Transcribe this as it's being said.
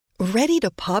Ready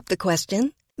to pop the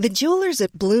question? The jewelers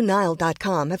at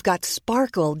BlueNile.com have got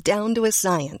sparkle down to a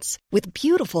science with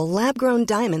beautiful lab-grown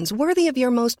diamonds worthy of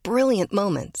your most brilliant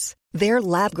moments. Their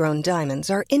lab-grown diamonds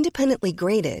are independently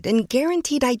graded and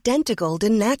guaranteed identical to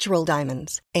natural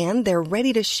diamonds, and they're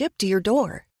ready to ship to your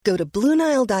door. Go to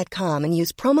BlueNile.com and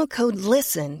use promo code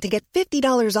LISTEN to get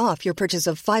 $50 off your purchase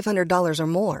of $500 or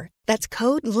more. That's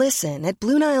code LISTEN at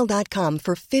BlueNile.com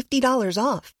for $50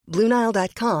 off.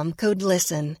 BlueNile.com, code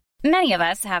LISTEN. Many of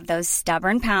us have those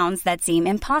stubborn pounds that seem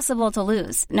impossible to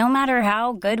lose, no matter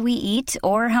how good we eat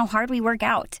or how hard we work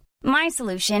out. My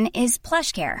solution is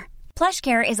PlushCare.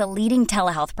 PlushCare is a leading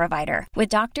telehealth provider with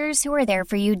doctors who are there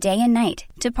for you day and night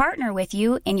to partner with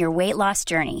you in your weight loss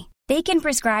journey. They can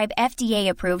prescribe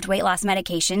FDA-approved weight loss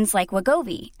medications like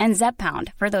Wegovy and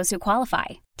Zepbound for those who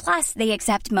qualify. Plus, they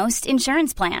accept most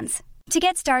insurance plans. To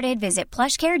get started, visit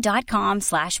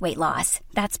plushcare.com/weightloss.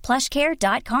 That's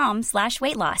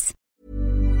plushcare.com/weightloss.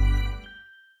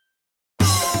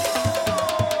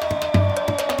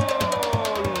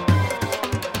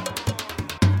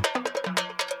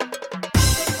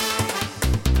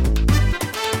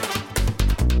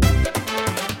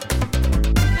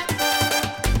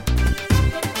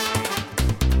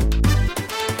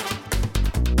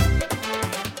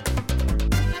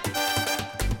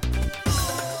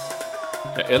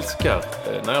 Jag älskar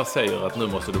när jag säger att nu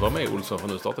måste du vara med, Olsson, för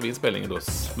nu startar vi inspelningen. Då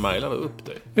smilar du upp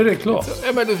dig. Är det klart?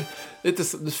 Ja, men du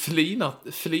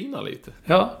flinar lite.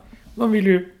 Ja, man vill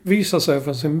ju visa sig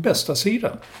från sin bästa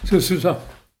sida.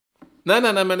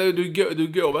 Nej, men du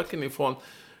går verkligen ifrån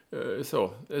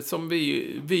så. Som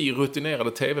vi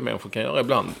rutinerade tv-människor kan göra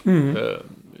ibland.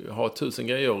 Ha 1000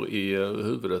 grejer i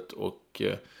huvudet och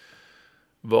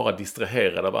vara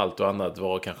distraherad av allt och annat.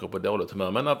 Vara kanske på dåligt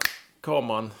humör. Men att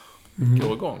kameran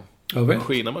går igång. Då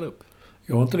skiner man upp.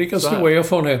 Jag har inte lika stor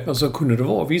erfarenhet, men så kunde det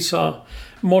vara vissa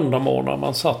måndagmorgnar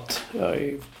man satt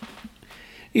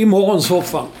i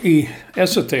morgonsoffan i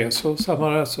SVT, så satt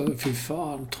man där så, fy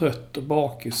fan, trött och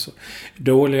bakis. Och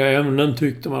dåliga ämnen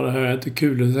tyckte man, det här är inte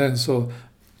kul. Och sen så...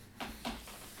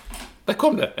 Där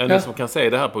kom det. En som kan säga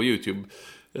det här på YouTube.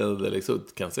 Eller liksom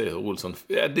kan säga hur Olsson...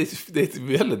 Ja, det är ett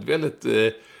väldigt, väldigt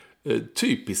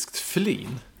typiskt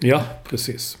flin. Ja,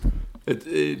 precis.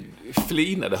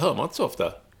 Flina, det hör man inte så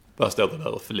ofta. Vad står det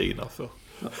där och flina för?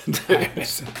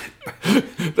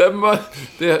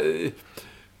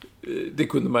 Det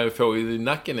kunde man ju få i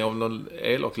nacken av någon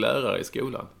elak lärare i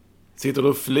skolan. Sitter du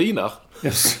och flinar?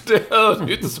 Yes. Det hör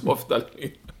du inte så ofta.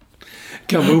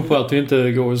 Kan bero på att du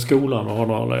inte går i skolan och har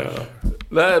några lärare.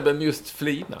 Nej, men just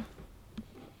flina.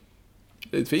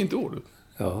 Det är ett fint ord.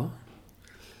 Ja.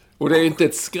 Och det är inte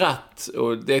ett skratt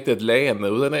och det är inte ett leende.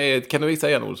 Utan det är, kan du visa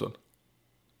igen, Olsson?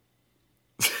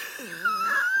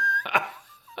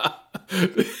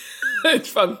 Ett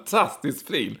fantastiskt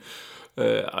flin.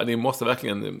 Ni måste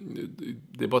verkligen...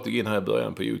 Det är bara att gå in här i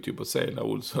början på YouTube och se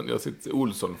när jag sitter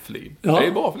Olsson-flin. Ja, det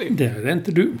är bra flin. Det är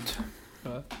inte dumt.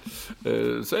 Ja.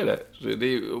 Så är det.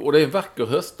 Och det är en vacker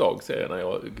höstdag, säger jag när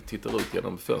jag tittar ut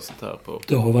genom fönstret här på...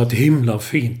 Det har varit himla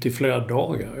fint i flera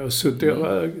dagar. Jag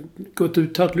har gått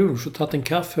ut, tagit lunch och tagit en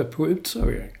kaffe på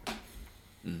utservering.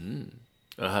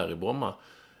 Ja, här i Bromma,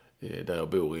 där jag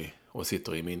bor i och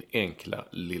sitter i min enkla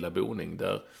lilla boning,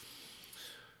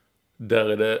 där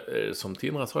är det, som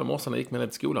Tindra sa i morse när jag gick med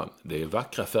till skolan, det är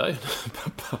vackra färger,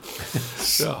 pappa.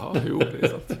 Jaha, jo, det är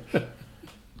sant.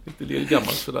 Lite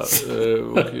lillgammalt sådär.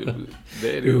 Och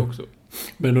det är det ju också.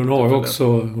 Men hon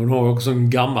har också en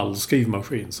gammal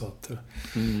skrivmaskin, så att...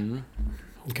 Hon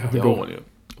kanske det har hon ju,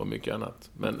 och mycket annat.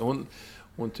 Men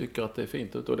hon tycker att det är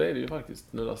fint ut, och det är det ju faktiskt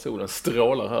nu när solen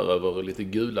strålar här över lite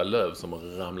gula löv som har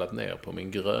ramlat ner på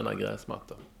min gröna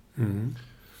gräsmatta.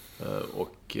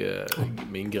 Och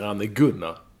min granne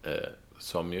Gunnar,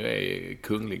 som ju är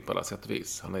kunglig på alla sätt och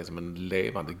vis. Han är som en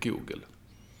levande Google.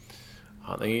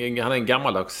 Han är en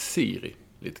gammaldags Siri,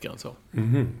 lite grann så.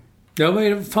 Ja,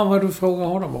 vad du frågar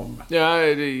honom om? Ja,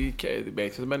 det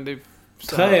vet jag, men det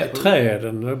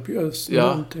träden.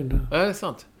 Ja, det är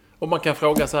sant. Och man kan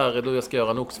fråga så här, jag ska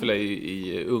göra en oxfilé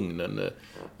i ugnen.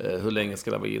 Hur länge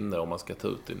ska den vara inne om man ska ta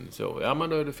ut den? Så, ja, men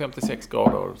då är det 56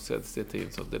 grader. Se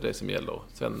till, så det är det som gäller.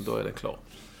 Sen då är det klar.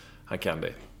 Han kan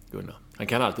det, Gunnar. Han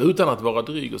kan allt. Utan att vara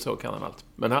dryg och så kan han allt.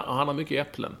 Men han har mycket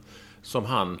äpplen som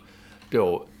han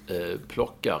då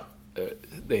plockar.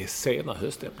 Det är sena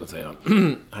höstäpplen, säger han.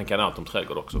 Han kan allt om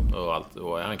trädgård också.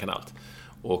 Och han kan allt.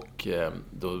 Och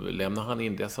då lämnar han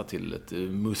in dessa till ett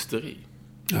musteri.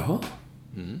 Jaha.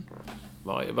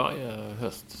 Varje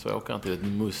höst så åker han till ett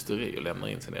musteri och lämnar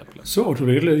in sina äpplen. Så du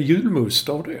vill julmust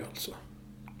av det alltså?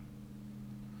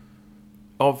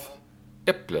 Av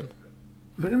äpplen?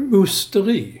 Men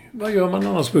musteri? Vad gör man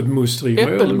annars på ett musteri?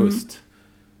 Äppelmust.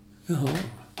 Jaha.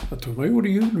 Jag tror man gjorde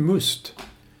julmust.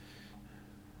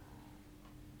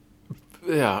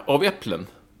 Ja, av äpplen.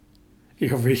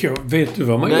 Vet du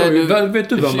vad man gör? Vet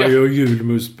du vad man gör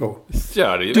julmust på?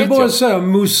 Ja, det vet du bara jag. säger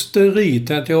musteri.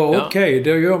 Tänkte jag, okej, då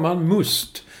gör man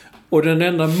must. Och den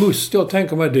enda must jag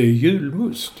tänker mig, det är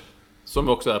julmust. Som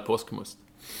också är påskmust.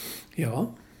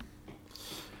 Ja.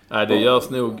 Nej, det görs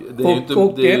nog... Det är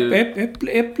och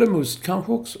inte, äpplemust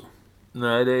kanske också.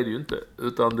 Nej, det är det ju inte.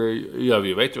 Utan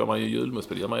vi vet ju vad man gör julmust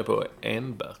på. Det gör man ju på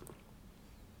enbär.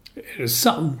 Är det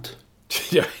sant?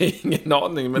 Jag har ingen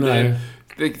aning, men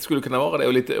det skulle kunna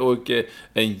vara det. Och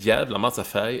en jävla massa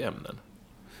färgämnen.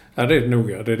 Ja, det är nog.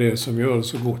 Det är det som gör det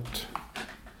så gott.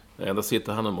 När jag ändå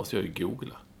sitter här nu måste jag ju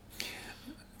googla.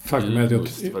 Faktum är att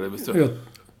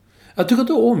jag tycker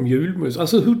inte om julmust.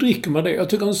 Alltså, hur dricker man det? Jag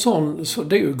tycker en sån...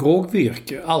 Det är ju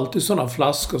groggvirke. Alltid såna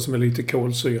flaskor som är lite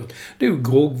kolsyrat. Det är ju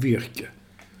groggvirke.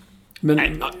 Men...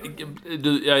 Nej,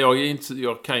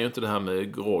 jag kan ju inte det här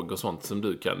med grogg och sånt som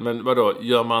du kan. Men vadå,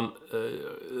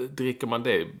 dricker man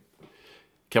det?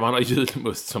 Kan man ha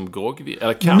julmust som groggvirke?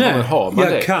 Eller har man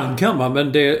det? Kan man,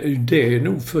 men det är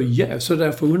nog för jävligt. Så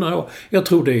därför undrar jag. Jag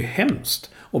tror det är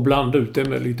hemskt att blanda ut det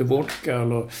med lite vodka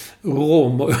eller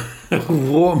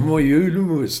rom och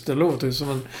julmust. Det låter som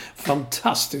en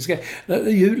fantastisk grej.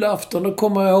 Julafton, då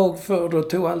kommer jag ihåg för då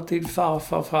tog alltid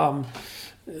farfar fram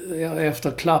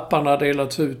efter klapparna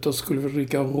delats ut och skulle vi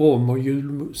dricka rom och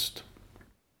julmust.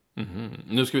 Mm-hmm.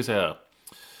 Nu ska vi se här.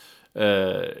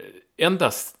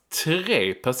 Endast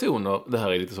 3 personer, det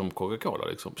här är lite som Coca-Cola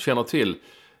liksom, känner till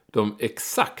de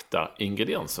exakta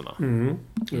ingredienserna.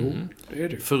 Jo, det är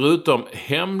det. Förutom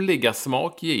hemliga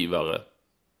smakgivare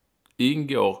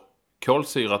ingår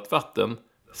kolsyrat vatten,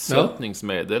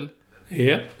 sötningsmedel,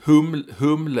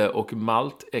 humle och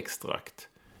maltextrakt.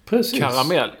 Precis.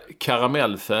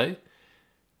 Karamellfärg,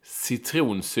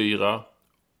 citronsyra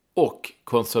och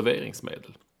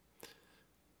konserveringsmedel.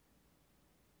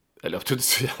 Eller jag tror inte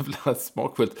så jävla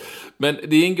smakfullt. Men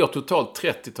det ingår totalt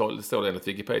 30-tal, det står det enligt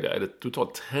Wikipedia, är det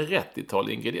totalt 30-tal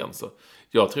ingredienser.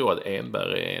 Jag tror att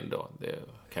enbär är en då. Det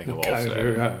kan vara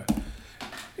avslöjande.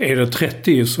 Är det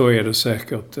 30 så är det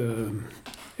säkert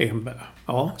enbär.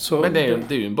 Ja, så men det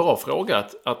är ju en bra fråga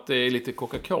att det är lite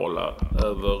Coca-Cola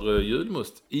över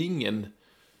julmust. Ingen,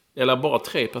 eller bara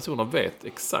 3 personer vet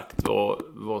exakt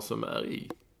vad som är i.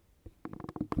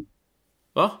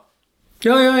 Va?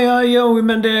 Ja,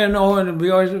 men det är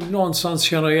jag någonstans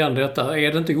känner igen detta.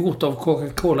 Är det inte gjort av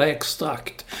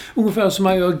Coca-Cola-extrakt? Ungefär som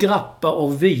man gör grappa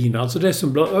av vin. Alltså det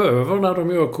som blir över när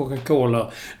de gör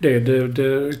Coca-Cola.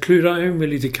 Det kryddar in med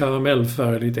lite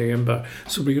karamellfärg, lite enbär.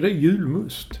 Så blir det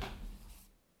julmust.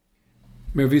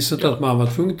 Men jag visste inte att man var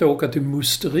tvungen att åka till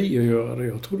musteri och göra det.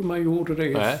 Jag trodde man gjorde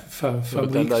det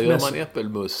fabriksmässigt. Där gör man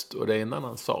äppelmust och det är en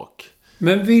annan sak.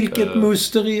 Men vilket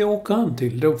musteri åker han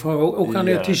till? Då åker han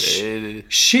ner till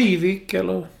Kivik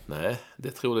eller? Nej,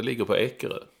 det tror det ligger på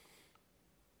Ekerö.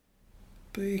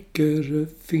 På Ekerö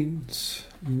finns.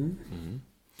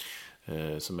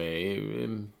 Som är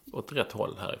åt rätt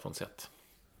håll härifrån sett.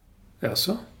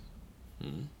 Jaså?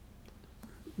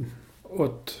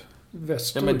 Åt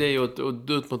väster? Ja, men det är ju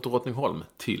ut mot Drottningholm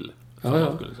till.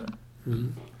 Ja. Skulle säga.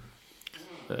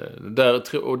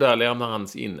 Där lämnar han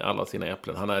in alla sina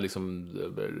äpplen. Han är liksom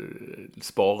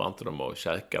sparar inte dem och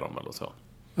käkar dem eller så.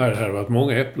 Nej, det här har varit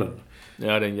många äpplen.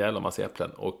 Ja, det är en jävla massa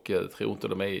äpplen. Och jag tror inte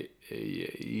de är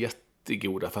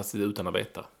jättegoda fast det är utan att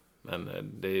veta. Men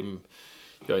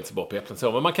jag är inte så bra på äpplen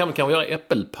så. Men man kan göra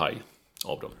äppelpaj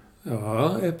av dem.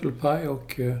 Ja, äppelpaj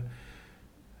och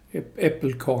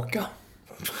äppelkaka.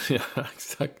 Ja,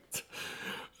 exakt.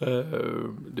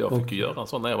 Jag fick ju göra en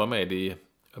sån när jag var med i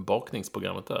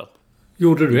bakningsprogrammet där.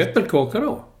 Gjorde du äppelkaka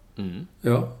då?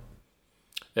 Ja.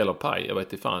 Eller paj, jag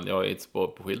vet inte fan. Jag är inte så bra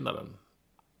på skillnaden.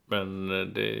 Men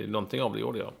det är någonting av det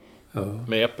gjorde jag. Ja.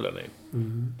 Med äpplen i.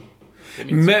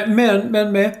 Men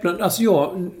med äpplen,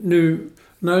 alltså nu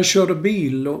när jag körde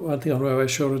bil och jag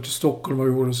körde till Stockholm och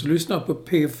gjorde så lyssnade jag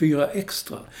på P4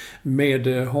 Extra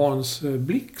med Hans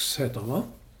Blix heter han, va?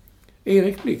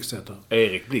 Erik Blix heter han.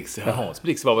 Erik Blix, ja. Hans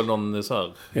Blix var väl någon så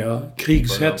här... Ja,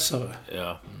 krigshetsare.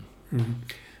 Ja.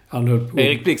 Han höll på.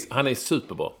 Erik Blix, han är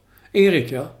superbra.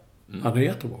 Erik, ja. Han är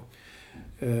jättebra.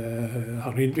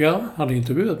 Han har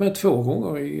intervjuat mig 2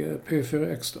 gånger i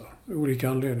P4 Extra. Olika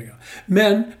anledningar.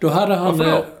 Men då hade han...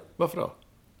 Varför då?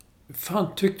 Fan,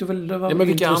 tyckte väl det var... Ja, men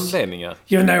vilka anledningar?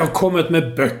 Ja, när jag har kommit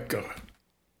med böcker.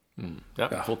 Ja,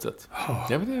 fortsätt. Ja,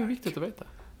 men det är viktigt att veta.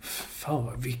 Fan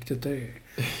vad viktigt det är.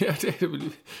 Ja, det är väl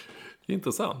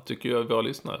intressant tycker jag, våra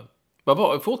lyssnare.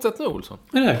 Fortsätt nu, Olsson.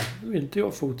 Nej, vill inte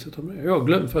jag fortsätta med. Jag har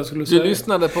glömt vad jag skulle Du säga.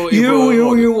 lyssnade på...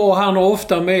 Jo, och han har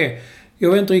ofta med...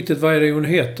 Jag vet inte riktigt vad det hon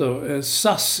heter.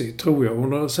 Sassi, tror jag.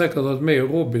 Hon har säkert varit med i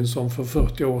Robinson för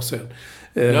 40 år sedan.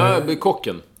 Ja,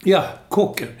 kocken. Ja,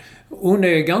 kocken. Hon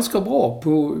är ganska bra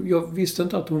på... Jag visste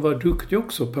inte att hon var duktig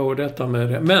också på detta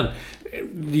med det. Men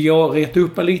jag retade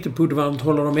upp mig lite på det var att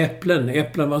hålla om äpplen.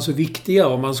 Äpplen var så viktiga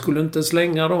och man skulle inte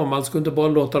slänga dem. Man skulle inte bara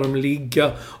låta dem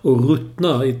ligga och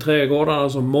ruttna i trädgårdarna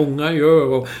som många gör.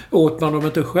 Och åt man dem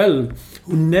inte själv.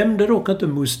 Hon nämnde dock inte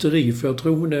musteri för jag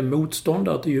tror hon är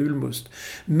motståndare till julmust.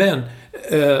 Men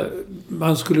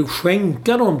man skulle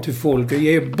skänka dem till folk och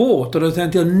ge bort. Och då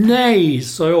tänkte jag, nej,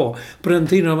 sa jag. På den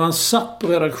tiden när man satt på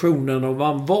redaktionen och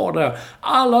man var där.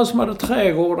 Alla som hade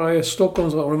trädgårdar i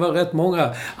Stockholmsområdet, det var rätt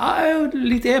många.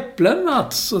 Lite äpplen,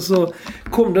 Mats. Och så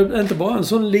kom det inte bara en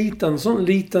sån liten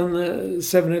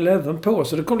 7-Eleven på.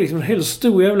 Så det kom liksom en hel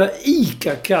stor jävla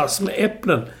Ica-kass med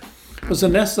äpplen. Och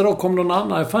sen nästa dag kom någon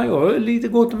annan. Fan, jag har lite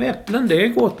gott med äpplen. Det är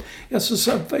gott.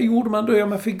 Så vad gjorde man då? Ja,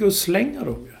 man fick gå och slänga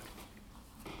dem.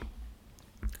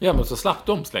 Ja, men så slapp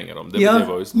de slänga dem. Det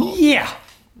var ju smart. Ja!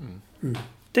 Mm.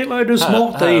 Det var ju det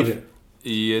smarta i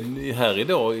det. Här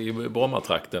idag i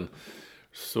Brommatrakten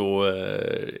så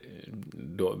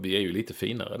då, vi är ju lite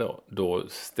finare då. Då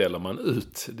ställer man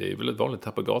ut, det är väl ett vanligt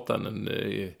här på gatan,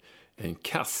 en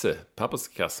kasse,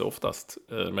 papperskasse oftast,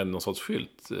 med någon sorts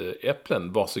skylt.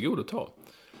 Äpplen, varsågod att ta.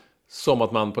 Som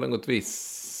att man på något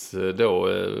vis då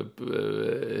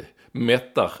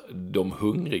mättar de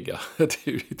hungriga. Det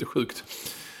är ju lite sjukt.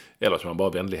 Eller så är man bara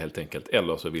vänlig helt enkelt.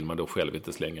 Eller så vill man då själv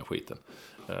inte slänga skiten.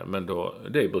 Men då,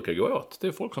 det brukar gå åt. Det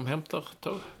är folk som hämtar,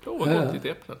 tar och gått lite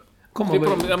äpplen.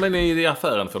 Men i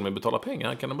affären får de betala pengar.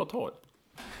 Här kan de bara ta det.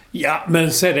 Ja,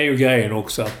 men sen är ju grejen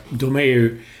också att de är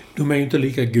ju inte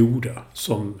lika goda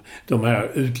som de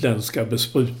här utländska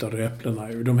besprutade äpplena.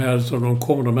 De här som de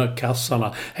kommer, de här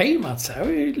kassarna. Hej Mats, här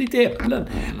är lite äpplen.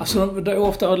 Alltså det är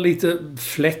ofta lite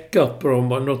fläckar på dem.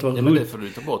 Något var men det får du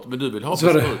ta bort. Men du vill ha så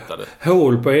besprutade.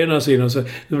 Hål på ena sidan. Så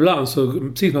ibland så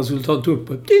precis man skulle ta en tupp.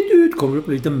 Kommer det upp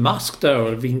lite mask där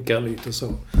och vinkar lite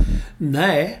så.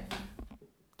 Nej.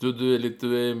 Du är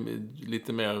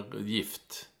lite mer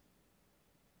gift.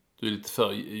 Du är lite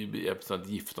för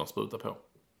gift de sprutar på.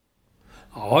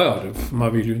 Ja,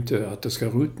 man vill ju inte att det ska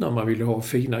ruttna. Man vill ju ha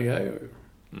fina grejer.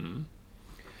 Mm.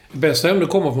 Det bästa är om det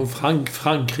kommer från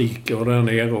Frankrike och där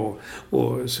nere.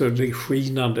 Och så det är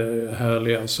skinande,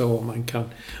 härliga så man kan.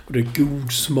 Och det är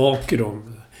god smak i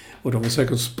dem. Och de har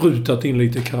säkert sprutat in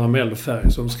lite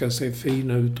karamellfärg som ska se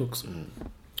fina ut också. Mm.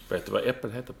 Vet du vad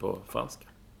äppel heter på franska?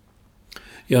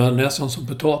 Ja, nästan som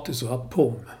potatis och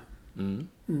pomme. Mm.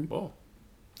 Bra.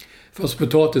 Fast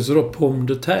potatis är då pomme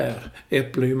de terre,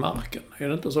 äpple i marken. Är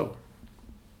det inte så?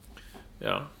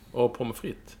 Ja, och pommes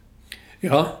frites.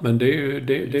 Ja, men det är ju...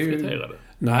 Det är friterade.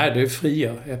 Nej, det är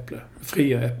fria äpple.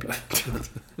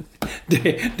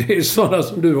 det är sådana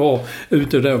som du har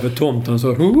ute där vid tomten.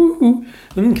 Så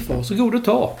varsågod att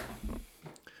ta.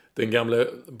 Den gamla,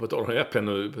 på tal om äpplen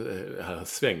nu, här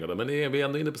svänger det. Men vi är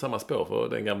ändå inne på samma spår för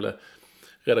den gamla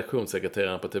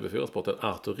redaktionssekreteraren på TV4-sporten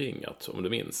Arthur Ringart, om du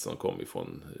minns, som kom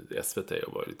ifrån SVT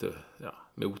och var lite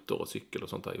motor och cykel och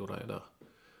sånt där gjorde han där.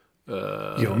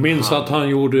 Jag minns att han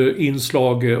gjorde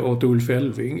inslag åt Ulf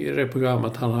Elving i det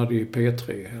programmet han hade i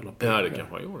P3. Ja, det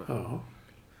kanske han gjorde. Ja.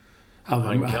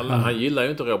 Han gillar ju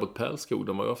inte Robert Perlskog,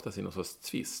 de har ju ofta sin sorts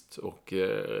tvist och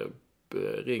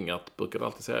Ringart brukade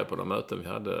alltid säga på de möten vi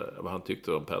hade vad han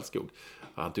tyckte om Perlskog.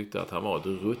 Han tyckte att han var ett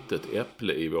ruttet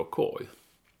äpple i vår korg.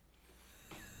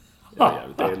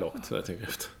 Det är lågt så jag tänker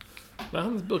efter. Men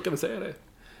han brukade säga det.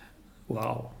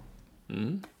 Wow.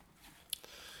 Mm.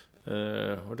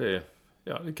 Och det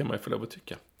kan man ju få lov att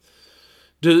tycka.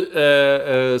 Du,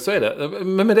 så är det.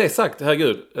 Men med det sagt,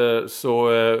 herregud, så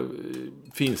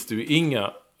finns det ju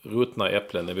inga ruttna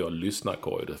äpplen när vi har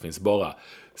lyssnarkorg. Det finns bara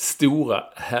stora,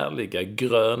 härliga,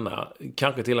 gröna,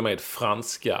 kanske till och med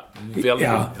franska,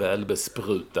 väldigt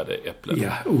välbesprutade äpplen. Ja,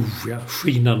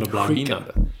 skinande blanka.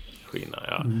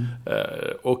 Ja.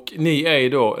 Och ni är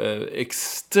då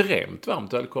extremt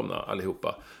varmt välkomna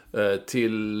allihopa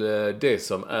till det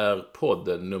som är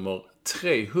podden nummer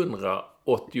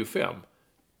 385.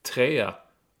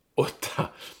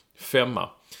 385.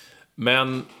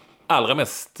 Men allra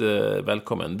mest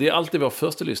välkommen. Det är alltid vår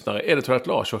första lyssnare, Editor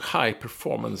Lars och High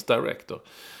Performance Director.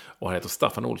 Och han heter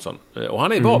Staffan Olsson. Och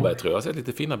han är i Varberg, tror jag. Jag har sett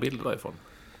lite fina bilder därifrån.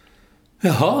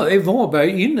 Jaha, är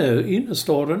Varberg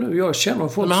innestaden nu? Jag känner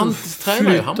folk men han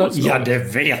tränar ju handbollslag. Ja, det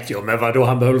vet jag. Men vadå?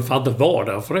 Han behöver fan inte vara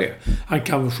där för det. Han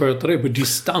kan sköta det på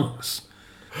distans.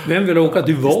 Vem vill åka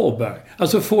till Varberg?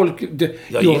 Alltså folk...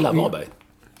 Jag gillar Varberg.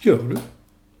 Gör du?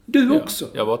 Du också?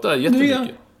 Jag har varit där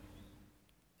jättemycket.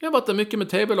 Jag har varit där mycket med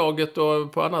TV-laget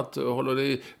och på annat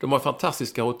håll. De har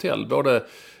fantastiska hotell.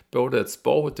 Både ett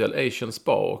spa-hotell, Asian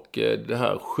Spa, och det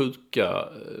här sjuka,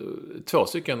 2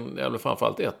 stycken, eller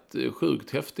framförallt ett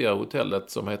sjukt häftiga hotellet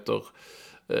som heter,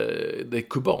 det är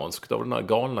kubanskt av den här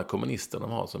galna kommunisten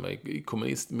de har som är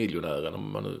kommunistmiljonären,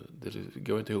 om man nu, det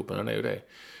går inte ihop, men den är ju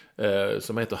det,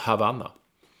 som heter Havana.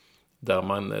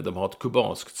 Där de har ett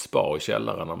kubanskt spa i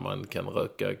källaren och man kan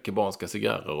röka kubanska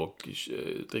cigarrer och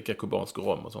dricka kubansk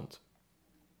rom och sånt.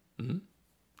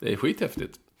 Det är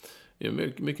skithäftigt. Det är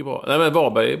mycket, mycket bra. Nej, men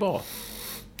Varberg är bra.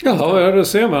 Ja, det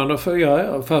ser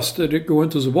man. Fast det går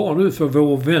inte så bra nu för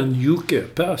vår vän Jocke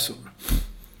Persson.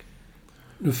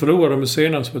 Nu förlorade de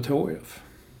senast med HIF.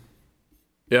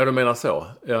 Ja, du menar så.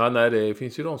 Ja, nej, det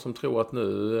finns ju de som tror att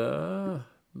nu...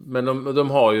 Men de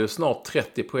har ju snart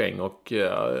 30 poäng och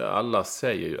alla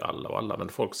säger ju, alla, men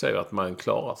folk säger att man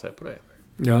klarar sig på det.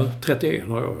 Ja, 31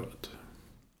 har jag hört.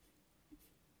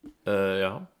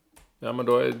 Ja, men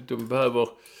då de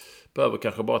behöver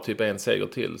kanske bara typ en seger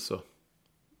till, så.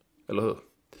 Eller hur?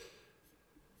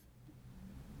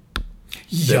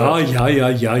 Ja,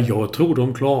 jag tror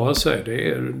de klarar sig.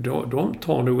 De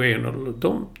tar nog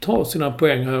de tar sina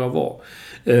poäng här och var.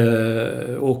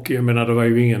 Och jag menar, det var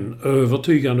ju ingen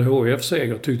övertygande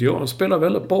HIF-seger, tyckte jag. De spelar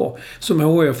väldigt bra, som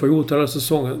HIF har gjort hela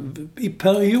säsongen. I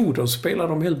perioder spelar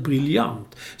de helt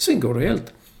briljant. Sen går det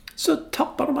helt... Så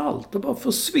tappar de allt. Det bara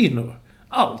försvinner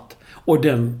allt. Och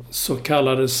den så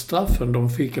kallade straffen de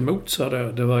fick emot sig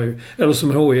där, det var ju... Eller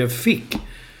som HIF fick...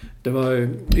 Det var,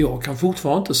 jag kan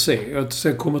fortfarande inte se.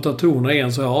 Sen kommentatorerna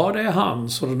en sa, ja, det är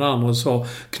hans. Och den andra sa,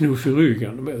 knuff i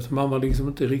ryggen. Man var liksom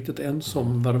inte riktigt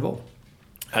ensam vad det var.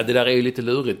 Ja, det där är ju lite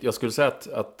lurigt. Jag skulle säga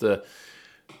att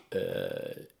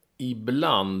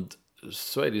ibland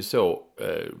så är det ju så,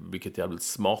 vilket jävligt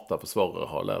smarta försvarare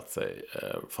har lärt sig,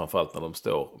 framförallt när de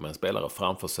står med en spelare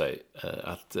framför sig,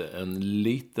 att en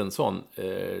liten sån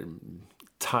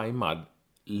tajmad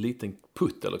liten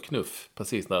putt eller knuff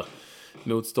precis när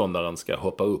motståndaren ska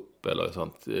hoppa upp eller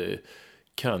sånt,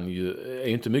 är ju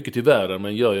inte mycket till världen,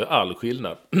 men gör ju all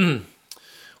skillnad.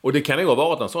 Och det kan ju ha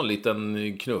varit en sån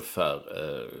liten knuff här,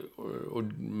 och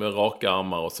med raka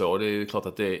armar och så. Det är ju klart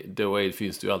att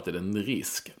finns det ju alltid en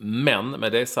risk. Men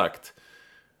med det sagt,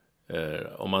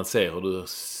 om man ser hur du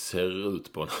ser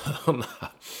ut på en hörna,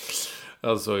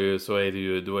 alltså så är det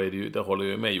ju, då är det ju, där håller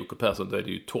jag med Jocke Persson, då är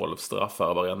det ju 12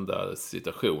 straffar varenda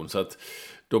situation. Så att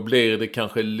då blir det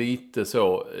kanske lite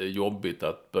så jobbigt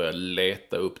att börja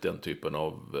leta upp den typen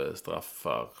av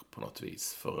straffar på något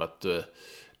vis. För att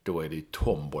då är det ju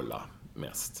tombola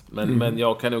mest. Men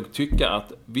jag kan nog tycka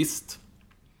att visst,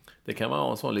 det kan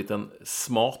vara en sån liten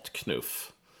smart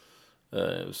knuff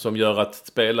som gör att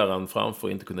spelaren framför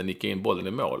inte kunde nicka in bollen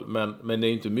i mål. Men det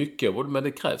är inte mycket, men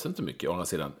det krävs inte mycket å andra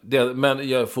sidan.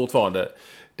 Men fortfarande,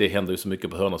 det händer ju så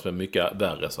mycket på hörnor som är mycket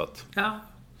värre, så att... Ja.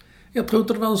 Jag tror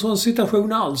inte det var en sån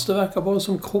situation alls. Det verkar bara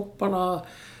som kropparna...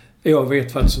 Jag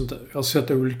vet faktiskt inte. Jag har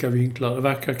sett olika vinklar. Det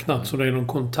verkar knappt som det är någon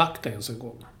kontakt ens en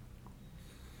gång.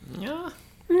 Ja.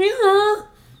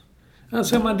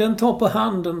 Alltså man, den tar på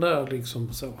handen där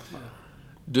liksom så.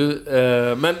 Du,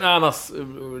 men annars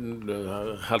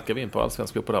halkar vi in på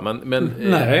allsvensk fotboll där. Men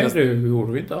nej, det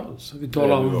gjorde vi inte alls. Vi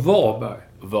talar om Varberg.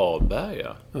 Varberg,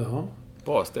 ja. Ja.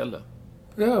 Bra ställe.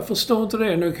 Jag förstår inte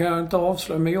det. Nu kan jag inte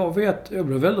avslöja. Men jag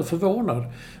blev väldigt förvånad.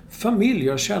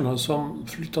 Familjer känner som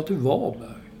flyttar till Varberg.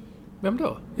 Vem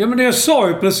då? Ja, men det sa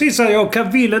ju precis att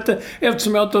jag vill inte,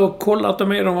 eftersom jag inte har kollat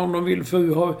med dem om de vill, för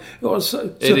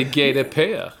är det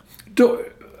GDPR? Då,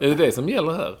 är det som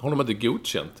gäller här? Har de inte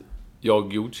godkänt?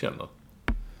 Jag godkänner.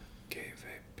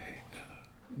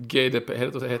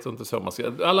 GDPR heter inte så.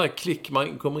 Alla klick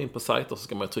man kommer in på sajter så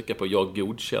ska man trycka på jag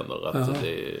godkänner. Att det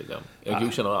är den. Jag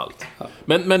godkänner allt.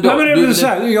 Men då,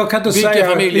 jag kan inte säga...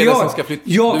 familjer som ska flytta...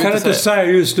 Jag kan inte säga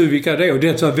just nu vilka det är. Och det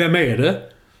är så, vem är det?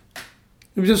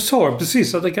 Jag sa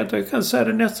precis att jag kan säga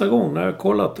det nästa gång när jag har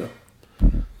kollat det.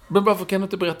 Men varför kan du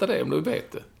inte berätta det om du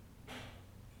vet det?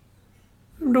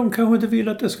 De kanske inte vill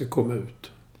att det ska komma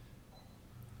ut.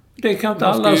 Det kan inte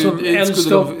alla som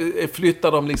älskar...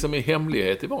 Flyttar de liksom i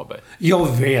hemlighet i Varberg?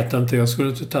 Jag vet inte, jag skulle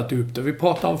inte tagit upp det. Vi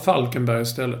pratar om Falkenberg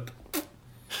istället.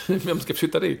 Vem ska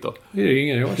flytta dit då? Det är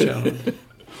ingen jag känner.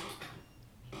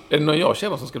 Är det någon jag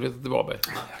känner som ska flytta till Varberg?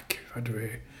 Ja, gud vad du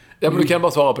är... Ja, men du kan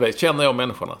bara svara på det. Känner jag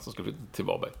människorna som ska flytta till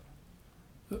Varberg?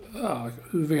 Ja,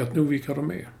 du vet nog vilka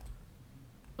de är.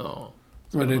 Ja.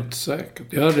 Men det är inte säkert.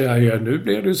 Ja, nu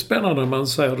blir det ju spännande när man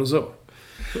säger det så.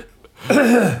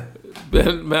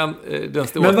 Men den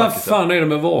stora... Men vad fan är det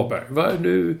med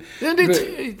Varberg?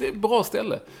 Det är ett bra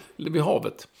ställe vid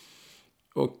havet.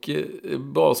 Och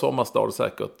bra sommarstad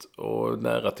säkert. Och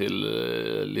nära till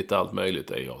lite allt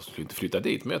möjligt. Jag skulle inte flytta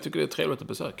dit, men jag tycker det är trevligt att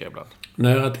besöka ibland.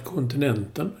 Nära till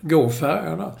kontinenten. Går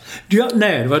färgerna.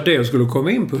 Nej, det var det jag skulle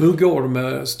komma in på. Hur går det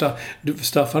med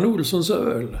Staffan Olssons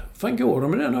öl? Fan, går det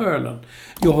med den ölen?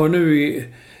 Jag har nu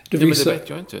i... Men det vet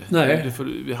jag inte. Nej.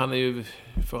 Han är ju...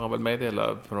 Får han väl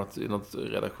meddela på något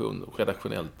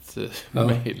redaktionellt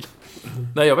mejl.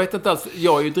 Nej, jag vet inte alls.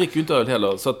 Jag dricker ju inte öl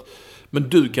heller. Så att, men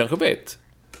du kanske vet.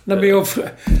 Nej, men det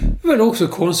är väl också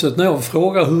konstigt när jag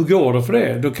frågar hur går det för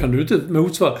det. Då kan du inte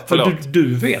motsvara. För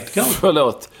du vet kanske.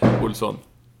 Förlåt, Olsson.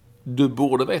 Du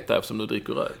borde veta eftersom du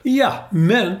dricker öl. Ja,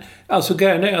 men alltså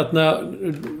grejen är att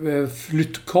när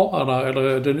flyttkarlarna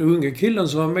eller den unge killen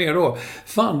som var med då,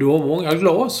 fan, du har många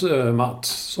glas, Mats,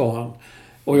 sa han.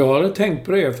 Och jag hade tänkt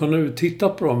på det, för nu tittar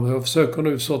på dem och försöker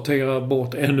nu sortera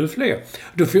bort ännu fler.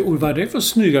 Och vad är det för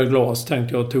snygga glas,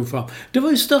 tänkte jag och tog fram. Det var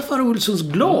ju Staffan Olssons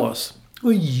glas. Det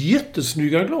var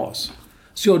jättesnygga glas.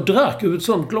 Så jag drack ur ett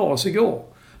sånt glas igår.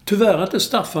 Tyvärr inte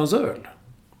Staffans öl.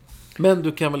 Men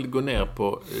du kan väl gå ner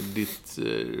på ditt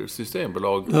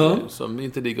systembolag som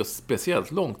inte ligger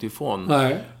speciellt långt ifrån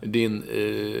din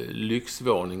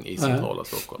lyxvåning i centrala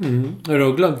Stockholm. Jag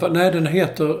har glömt. Nej, den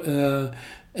heter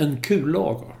en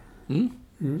kullager.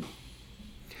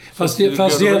 Fast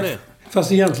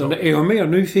egentligen är jag mer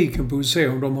nyfiken på att se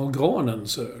om de har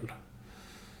Granens öl.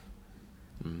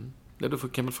 Ja, du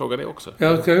kan väl fråga det också.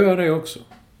 Jag ska göra det också.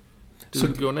 Du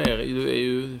går ner, du är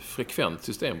ju frekvent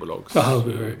systembolags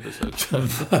besök.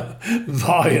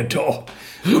 Varje dag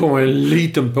kommer en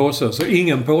liten påse. Så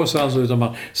ingen påse alltså, utan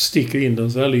man sticker in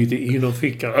den så här lite i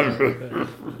innerfickan.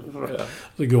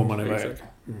 Så går man iväg.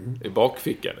 I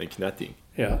bakfickan, en knatting.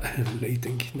 Ja, en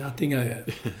liten knatting är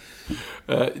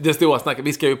det stora snacket.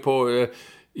 Vi ska ju på...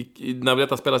 när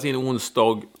detta spelas in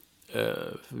onsdag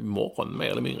morgon, mer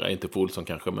eller mindre. Inte för Olsson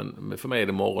kanske, men för mig är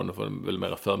det morgon och för väl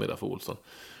mer förmiddag för Olsson.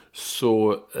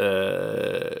 Så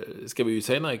ska vi ju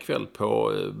senare ikväll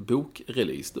på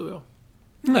bokrelease, du och jag.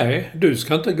 Nej, du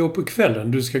ska inte gå på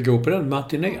kvällen. Du ska gå på den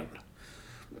matinén.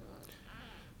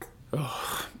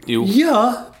 Jo.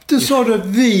 Ja, du sa det.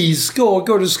 Vi ska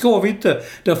gå. Det ska vi inte.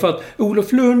 Därför att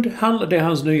Olof Lund, det är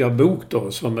hans nya bok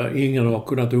då, som ingen har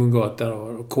kunnat undgå att den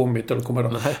har kommit eller kommer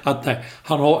då.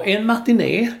 Han har en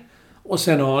matiné och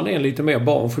sen har han en lite mer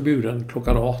barnförbjuden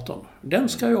klockan 18. Den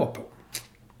ska jag på.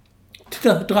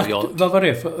 Titta, vad var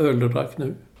det för öl du drack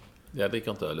nu? Jag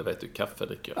dricker inte öl, det vet du. Kaffe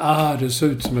dricker jag. Det ser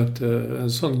ut som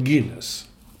en sån Guinness.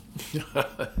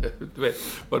 Du vet,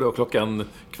 vadå klockan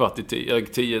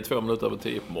 9:15, 2 minuter över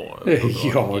 10 på morgonen.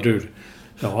 Ja, du.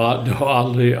 Jag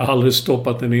har aldrig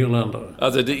stoppat en irländare.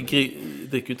 Alltså, jag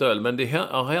dricker inte öl, men det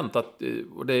har hänt att,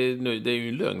 och det är ju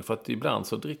en lögn, för att ibland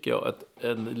så dricker jag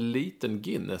en liten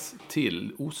Guinness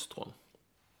till ostron.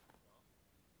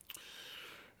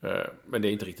 Men det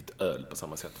är inte riktigt öl på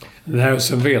samma sätt, va? Nej, och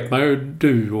sen vet man ju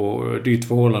du och ditt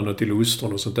förhållande till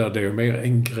ostron och sånt där, det är ju mer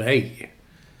en grej.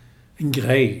 En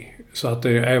grej. Så att det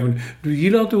är även... Du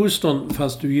gillar inte ostron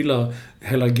fast du gillar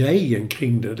hela grejen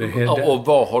kring det. Och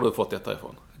var har du fått detta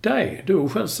ifrån? Nej, du har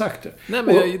själv sagt det. Nej,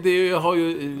 men jag har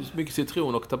ju mycket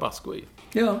citron och tabasco i.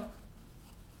 Ja.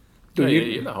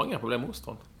 Jag har inga problem med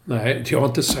ostron. Nej, jag har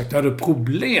inte sagt att jag hade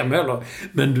problem heller.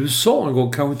 Men du sa en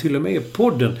gång, kanske till och med i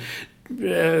podden,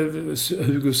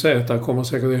 Hugo Zäta kommer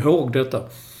säkert ihåg detta.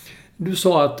 Du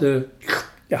sa att det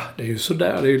är ju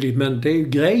sådär, det är ju, men det är ju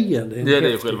grejen. Det är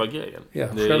ju själva grejen. Ja,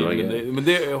 själva grejen. Men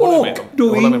det håller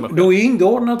jag med om. Då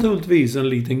ingår naturligtvis en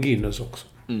liten Guinness också.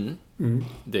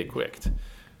 Det är korrekt.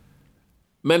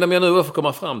 Men om jag nu får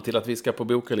komma fram till att vi ska på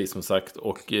bokrelease som sagt,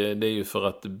 och det är ju för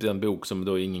att den bok som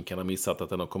då ingen kan ha missat att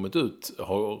den har kommit ut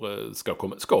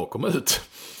ska komma ut.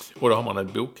 Och då har man en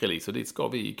bokrelease och dit ska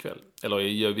vi ikväll. Eller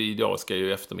jag ska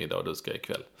ju eftermiddag och du ska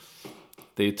ikväll.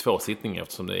 Det är 2 sittningar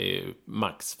eftersom det är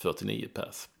max 49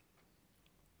 pers.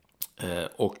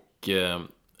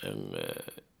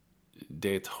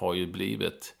 Det har ju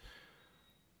blivit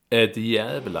ett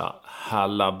jävla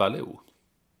halabaloo.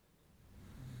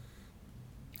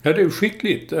 Ja, det är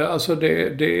skickligt. Alltså det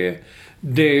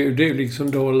är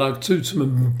liksom, det har lagts ut som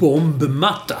en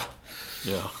bombmatta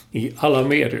i alla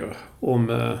medier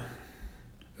om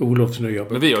Olofs nya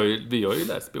bok. Men vi har ju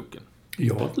läst boken.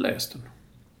 Jag har inte läst den.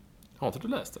 Har inte du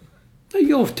läst den? Nej,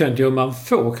 jag tänkte att man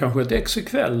får kanske ett ex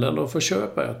ikväll eller får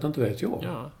köpa ett, inte vet jag.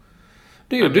 Ja.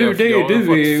 Ni är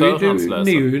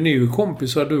ju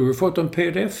kompisar, du har fått en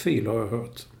pdf-fil har jag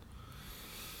hört.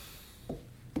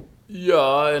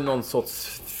 Ja, någon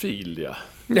sorts fil, ja.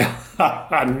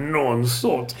 Ja, någon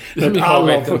sorts. Jag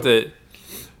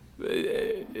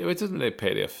vet inte om det är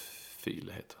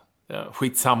pdf-fil heter. Ja,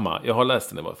 skitsamma, jag har läst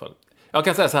den i varje fall. Jag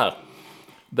kan säga så här.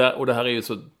 Och det här är ju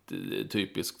så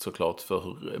typiskt såklart för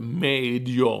hur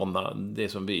medierna, det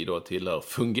som vi då tillhör,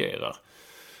 fungerar.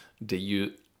 Det är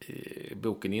ju,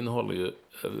 boken innehåller ju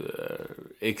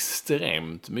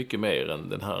extremt mycket mer än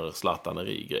den här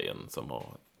Zlatan-grejen som har,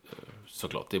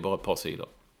 såklart, det är bara ett par sidor.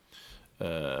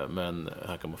 Men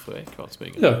här kommer fru Ekwall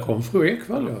smyga. Där kom fru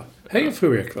Ekwall, ja. Hej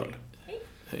fru Ekwall.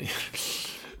 Hej.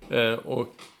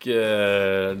 Och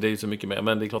det är ju så mycket mer.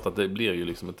 Men det är klart att det blir ju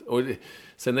liksom ett... Och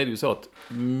sen är det ju så att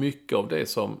mycket av det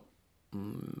som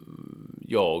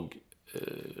jag...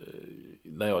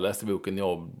 när jag läste boken,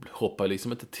 jag hoppar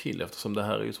liksom inte till, eftersom det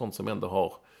här är ju sånt som ändå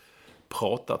har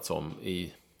pratats om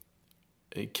i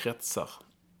kretsar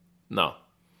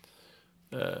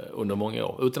under många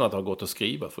år, utan att ha gått att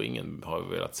skriva, för ingen har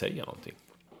velat säga någonting.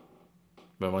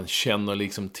 Men man känner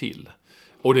liksom till.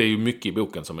 Och det är ju mycket i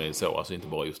boken som är så, alltså inte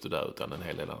bara just det där utan en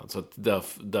hel del annat. Så att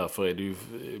därför är det ju,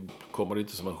 kommer det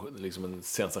inte som en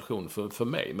sensation för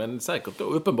mig, men säkert då,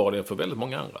 uppenbarligen för väldigt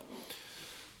många andra.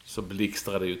 Så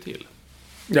blixtrar det ju till.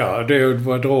 Ja, det är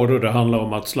vad då det handlar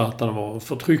om att Zlatan var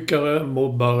förtryckare,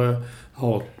 mobbare,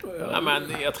 hat. Ja, men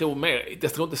jag tror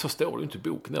inte så står det inte i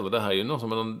boken eller. Det här är ju något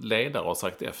som en ledare har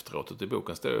sagt efteråt, och i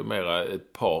boken står ju mera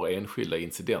ett par enskilda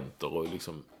incidenter och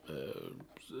liksom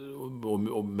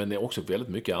men det är också väldigt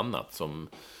mycket annat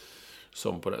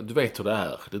som på det. Du vet hur det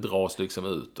är. Det dras liksom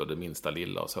ut och det minsta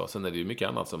lilla och så. Sen är det ju mycket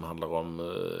annat som handlar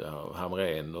om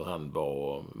Hamrén och han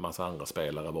var och massa andra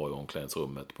spelare var i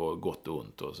omklädningsrummet på gott och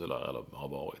ont och sådär, eller har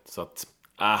varit. Så att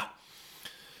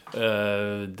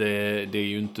det är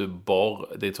ju inte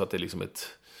bara, det är så att det är liksom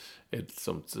ett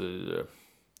sånt,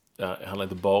 det handlar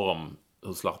inte bara om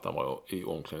hur Zlatan var i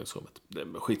omklädningsrummet.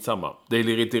 Skitsamma. Det är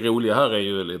lite roliga här, är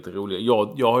ju lite roliga.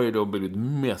 Jag har ju då blivit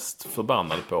mest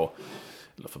förbannad på.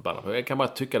 Jag kan bara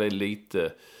tycka det är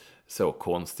lite så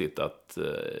konstigt att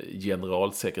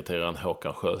generalsekreteraren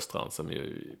Håkan Sjöstrand, som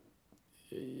ju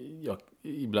jag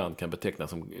ibland kan beteckna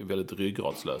som väldigt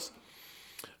ryggradslös,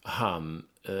 han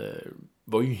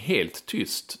var ju helt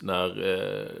tyst när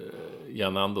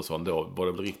Jan Andersson då var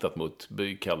det riktat mot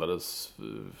kallades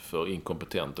för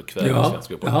inkompetent och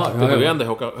kvävesvenska. Det var ju ändå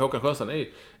Håkan Sjöstrand är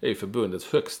ju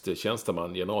förbundets högste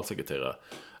tjänsteman, generalsekreterare.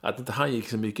 Att inte han gick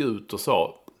så mycket ut och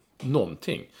sa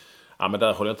någonting. Ja, men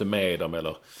där håller jag inte med dem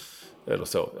eller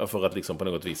så. För att liksom på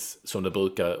något vis, som det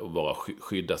brukar vara,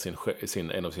 skydda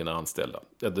en av sina anställda.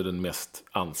 Det är den mest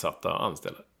ansatta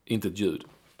anställda. Inte ett ljud.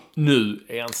 Nu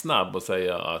är han snabb att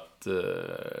säga att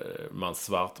man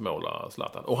svartmålar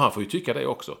Zlatan. Och han får ju tycka det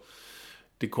också.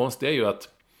 Det konstiga är ju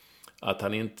att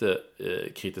han inte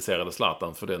kritiserade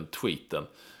Zlatan för den tweeten.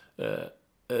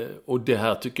 Och det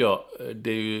här tycker jag,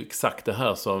 det är ju exakt det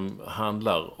här som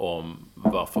handlar om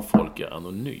varför folk är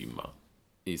anonyma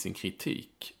i sin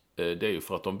kritik. Det är ju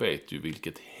för att de vet ju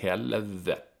vilket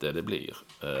helvete det blir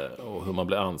och hur man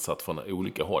blir ansatt från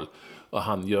olika håll. Och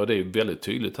han gör det ju väldigt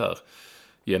tydligt här,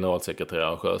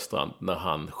 generalsekreterare Sjöstrand, när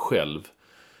han själv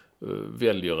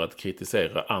väljer att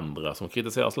kritisera andra som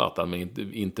kritiserar Zlatan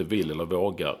men inte vill eller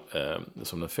vågar,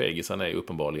 som den fegis han är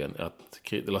uppenbarligen,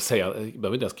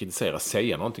 behöver inte ens kritisera,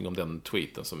 säga någonting om den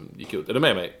tweeten som gick ut. Är du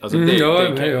med mig? Alltså men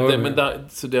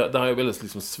där är väldigt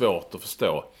liksom svårt att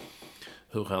förstå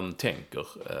hur han tänker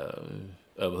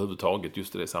överhuvudtaget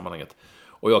just i det sammanhanget.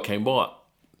 Och jag kan ju bara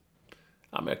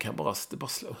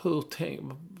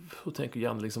hur tänker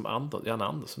Jan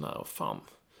Andersson här? Fan,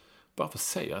 varför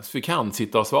säger han? Vi kan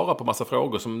sitta och svara på massa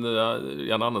frågor som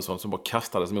Jan Andersson som bara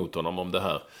kastades mot honom om det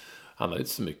här. Han hade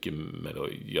inte så mycket med det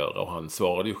att göra, och han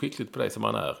svarade ju skickligt på det som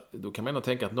han är. Då kan man ändå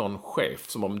tänka att någon chef,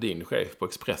 som om din chef på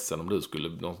Expressen, om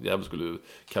någon jävel skulle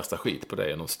kasta skit på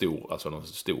dig, någon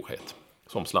storhet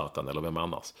som Zlatan eller vem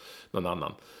annars, någon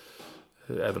annan.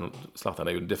 Även om Zlatan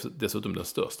är ju dessutom den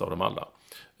största av dem alla.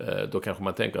 Då kanske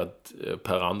man tänker att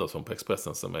Per Andersson på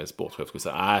Expressen, som är sportchef, skulle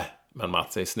säga nej, men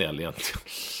Mats är snäll egentligen.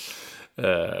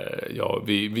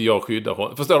 Jag skyddar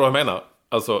honom. Förstår du vad jag menar?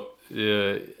 Alltså,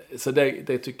 så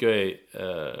det tycker jag är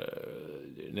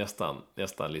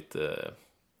nästan lite...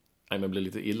 man blir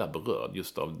lite illa berörd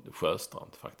just av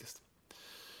Sjöstrand faktiskt.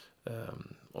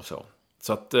 Och så.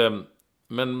 Så att...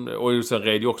 och sen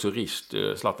red ju också Rist,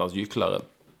 Zlatans gycklare.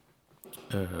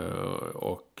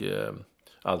 Och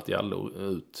allt i allo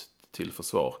ut till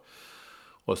försvar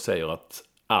och säger att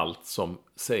allt som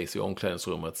sägs i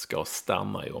omklädningsrummet ska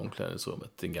stanna i omklädningsrummet.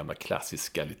 Den gamla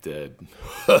klassiska lite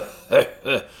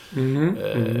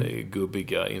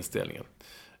gubbiga inställningen.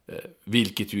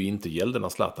 Vilket ju inte gällde när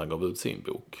Zlatan gav ut sin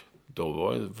bok.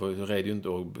 Då red ju inte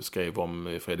och skrev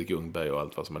om Fredrik Ljungberg och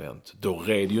allt vad som hade hänt. Då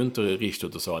red ju inte Rist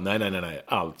ut och sa nej,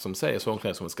 allt som sägs i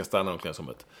omklädningsrummet ska stanna i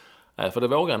omklädningsrummet. Nej, för det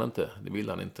vågar han inte. Det vill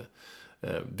han inte.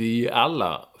 Vi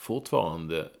alla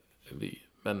fortfarande,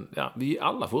 Men ja, vi är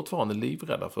alla fortfarande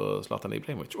livrädda för Zlatan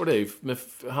Ibrahimovic. Och det är ju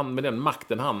med den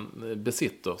makten han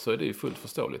besitter så är det ju fullt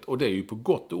förståeligt. Och det är ju på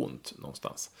gott och ont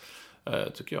någonstans,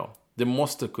 tycker jag. Det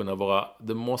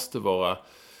måste vara,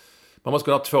 man måste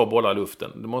kunna ha 2 bollar i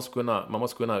luften. Man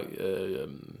måste kunna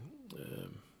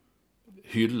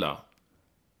hylla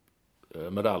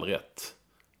med all rätt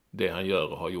det han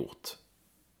gör och har gjort.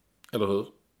 Eller hur?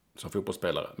 Som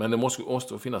fotbollsspelare. Men det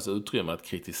måste finnas utrymme att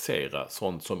kritisera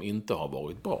sånt som inte har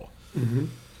varit bra.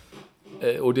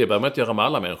 Och det behöver man inte göra med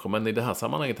alla människor. Men i det här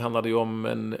sammanhanget handlar det ju om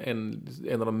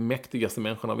en av de mäktigaste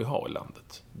människorna vi har i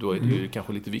landet. Då är det ju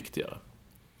kanske lite viktigare.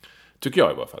 Tycker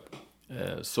jag i alla fall.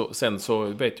 Sen så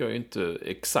vet jag ju inte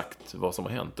exakt vad som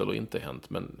har hänt eller inte hänt.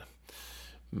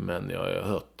 Men jag har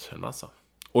hört en massa.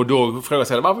 Och då frågar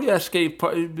jag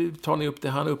varför tar ni upp det,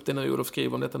 han upp det nu och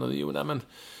skriver om detta nu? Jo, nej, men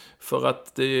för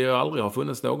att det aldrig har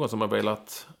funnits någon som har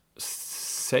velat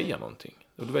säga någonting.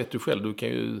 Och du vet du själv,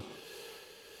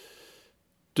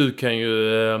 du kan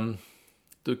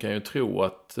ju tro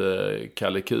att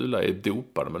Kalle Kula är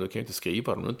dopad, men du kan ju inte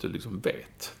skriva om du inte liksom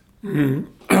vet.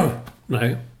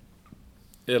 Nej.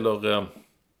 Eller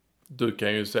du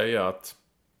kan ju säga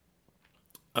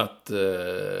att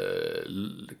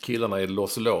killarna i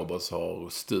Los Lobos har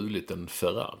stulit en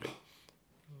Ferrari.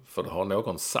 För det har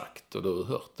någon sagt och du har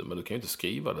hört det. Men du kan ju inte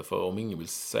skriva det, för om ingen vill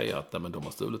säga att nej, men de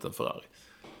har stulit en Ferrari.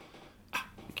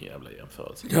 Vilken jävla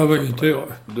jämförelse. Jag vet inte jag.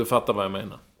 Du fattar vad jag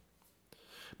menar.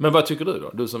 Men vad tycker du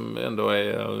då? Du som ändå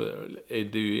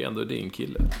är du ju ändå din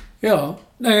kille. Ja,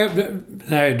 nej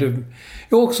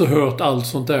jag har också hört allt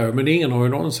sånt där, men ingen har ju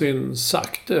någonsin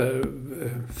sagt det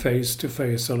face to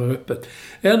face eller öppet.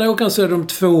 Jag kan se de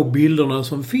 2 bilderna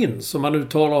som finns, som man nu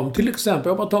talar om. Till exempel,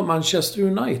 jag bara tar Manchester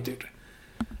United.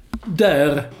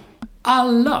 Där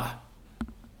alla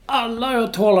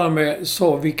jag talar med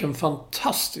sa vilken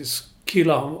fantastisk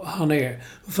kille han är.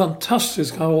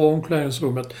 Fantastisk han var i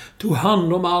omklädningsrummet. Tog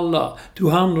hand om alla. Tog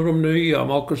hand om de nya.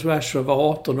 Marcus Rashford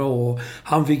var 18 år.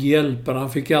 Han fick hjälpen. Han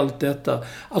fick allt detta.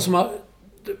 Alltså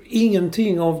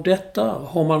ingenting av detta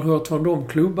har man hört från de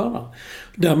klubbarna.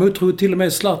 Däremot tror jag till och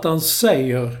med Zlatan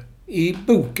säger i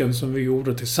boken som vi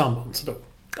gjorde tillsammans då,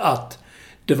 att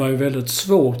det var ju väldigt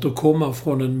svårt att komma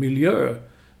från en miljö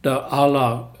där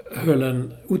alla höll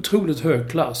en otroligt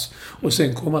hög klass och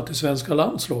sen komma till svenska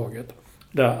landslaget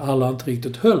där alla inte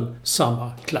riktigt höll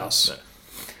samma klass.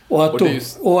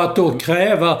 Och att då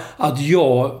kräva att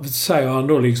jag, säger han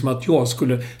då liksom, att jag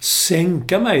skulle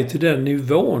sänka mig till den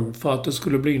nivån för att det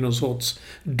skulle bli någon sorts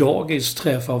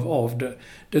dagisträff av det.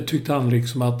 Det tyckte han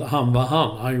liksom att han var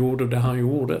han gjorde det han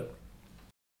gjorde.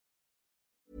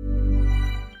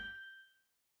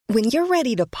 When you're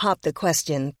ready to pop the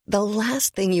question, the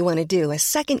last thing you want to do is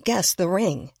second-guess the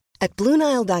ring. At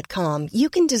BlueNile.com, you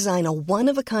can design a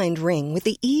one-of-a-kind ring with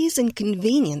the ease and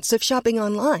convenience of shopping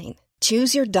online.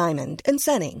 Choose your diamond and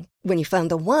setting. When you find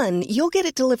the one, you'll get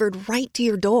it delivered right to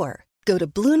your door. Go to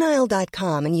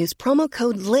BlueNile.com and use promo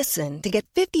code LISTEN to get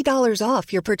 $50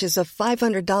 off your purchase of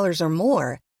 $500 or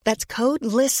more. That's code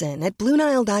LISTEN at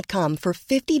BlueNile.com for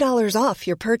 $50 off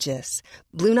your purchase.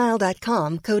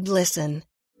 BlueNile.com, code LISTEN.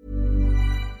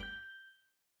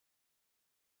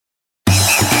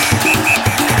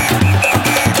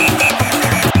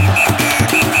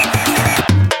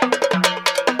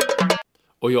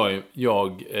 Och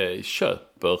jag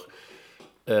köper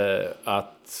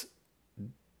att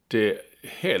det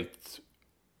helt...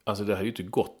 Alltså det hade ju inte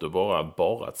gått att vara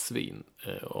bara ett svin.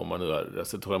 Om man nu hade,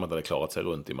 alltså, tror jag man hade klarat sig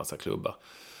runt i massa klubbar.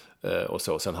 Och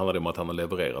så. Sen handlar det om att han har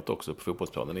levererat också på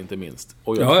fotbollsplanen, inte minst.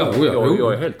 Och jag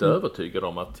är helt övertygad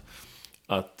om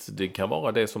att det kan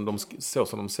vara det som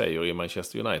de säger i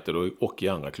Manchester United och i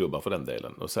andra klubbar för den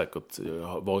delen. Och säkert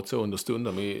har varit så under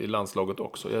stunden i landslaget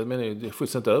också. Jag menar, jag är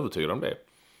fullständigt övertygad om det.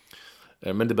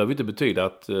 Men det behöver inte betyda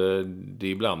att det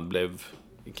ibland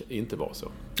inte var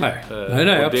så.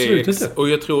 Nej, absolut inte. Och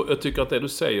jag tycker att det du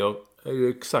säger är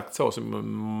exakt så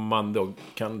som man då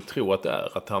kan tro att det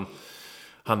är. Att han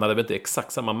hade väl inte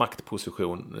exakt samma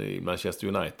maktposition i Manchester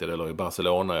United eller i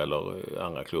Barcelona eller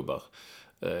andra klubbar.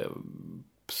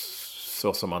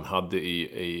 Så som han hade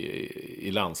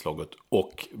i landslaget.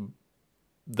 Och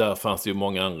där fanns det ju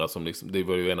många andra som liksom, det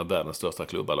var ju en av världens största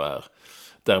klubbar där.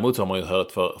 Däremot så har man ju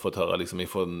fått höra liksom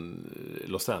ifrån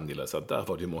Los Angeles att där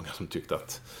var det ju många som tyckte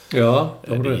att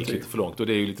det gick lite för långt. Och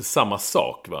det är ju lite samma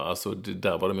sak, va? Alltså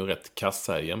där var de ju rätt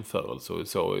kassa i jämförelse. Och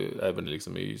så även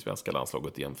liksom i svenska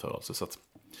landslaget i jämförelse. Så att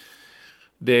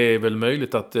det är väl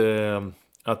möjligt att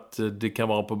det kan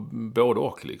vara på både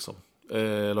och liksom.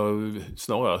 Eller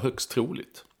snarare högst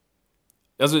troligt.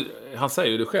 Alltså, han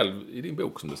säger ju det själv i din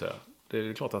bok som du säger. Det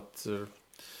är klart att...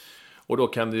 Och då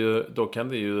kan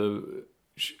det ju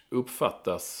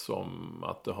uppfattas som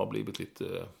att det har blivit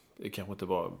lite... Det kanske inte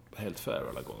var helt fair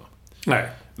alla gånger. Nej.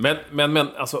 Men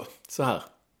alltså, så här.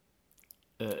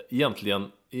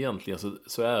 Egentligen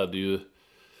så är det ju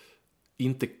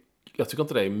inte... Jag tycker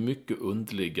inte det är mycket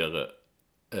underligare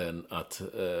än att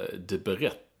det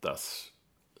berättas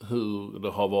hur det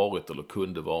har varit eller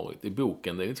kunde varit. I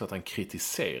boken det är inte så att han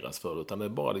kritiseras för det, utan det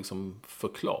bara liksom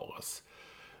förklaras.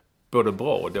 Både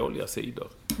bra och dåliga sidor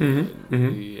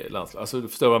i landslaget. Alltså, du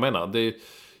förstår vad jag menar?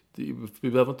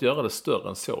 Vi behöver inte göra det större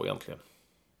än så egentligen.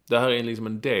 Det här är liksom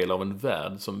en del av en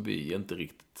värld som vi inte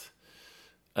riktigt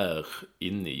är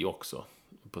inne i också.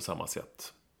 På samma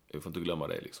sätt. Vi får inte glömma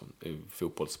det liksom. I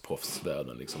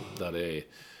fotbollsproffsvärlden liksom. Där det är,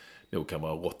 nog kan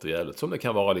vara rått och jävligt. Som det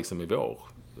kan vara liksom i vår.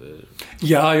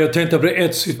 Ja, jag tänkte på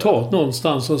ett citat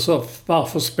någonstans och sa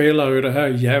varför spelar ju det här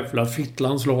jävla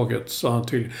fittlandslaget, sa han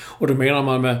till. Och då menar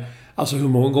man med, alltså hur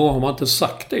många gånger har man inte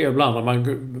sagt det ibland när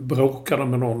man bråkade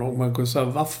med någon och man kunde säga,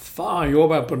 vad fan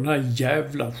jobbar jag på den här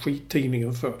jävla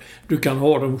skittidningen för? Du kan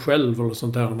ha dem själv eller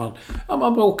sånt där.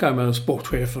 Man bråkar med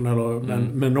sportchefen eller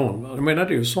med någon. Jag menar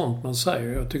det är ju sånt man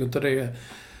säger. Jag tycker inte det är...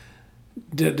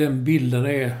 Den bilden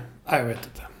är... Nej, jag vet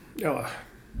inte. Ja...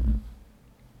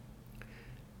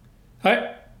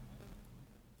 Nej.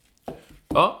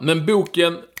 Ja, men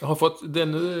boken har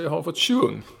fått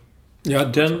svung. Ja,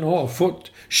 den har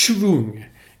fått svung,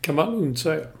 kan man lugnt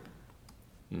säga.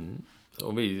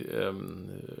 Och vi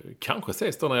kanske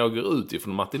ses då när jag går ut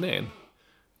ifrån matinén.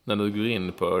 När du går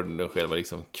in på den själva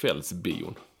liksom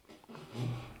kvällsbion.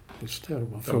 Just det,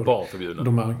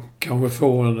 man kanske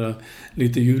får en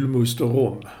lite julmust och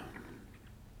rom.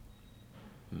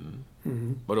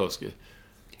 Vadå ska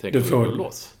tänker du gå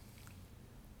loss?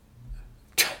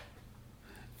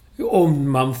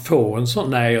 Om man får en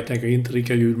sån... Nej, jag tänker inte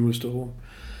dricka julmust och rom.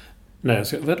 Nej,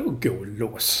 vadå gå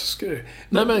loss?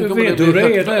 Nej, men vet du det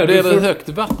är där? Det är högt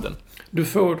vatten. Du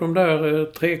får de där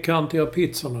trekantiga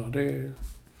pizzorna. Det...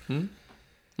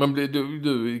 Men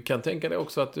du kan tänka dig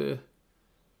också att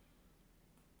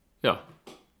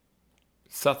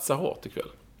satsa hårt ikväll.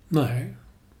 Nej.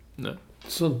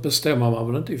 Sånt bestämmer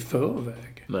man väl inte i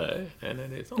förväg. Nej, det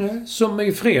är sant. Nej, som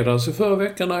i fredags i förra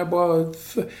veckan när jag bara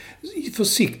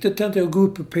försiktigt tänkte jag gå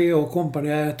upp på P.A. och kompani,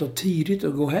 jag äter tidigt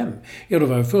och gå hem. Ja, då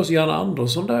var jag först Jan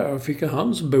Andersson där. Jag fick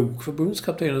hans bok,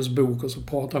 förbundskaptenens bok, och så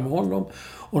pratade jag med honom.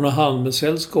 Och när han med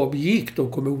sällskap gick,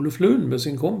 då kom Olof Lund med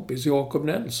sin kompis Jakob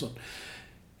Nelson.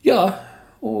 Ja,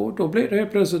 och då blev det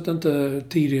helt plötsligt inte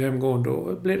tidig hemgång.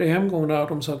 Då blev det hemgång där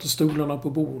de satte stolarna på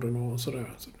borden och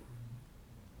sådär.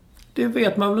 Det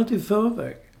vet man väl inte i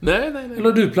förväg. Nej.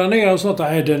 Eller du planerar sånt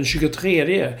att den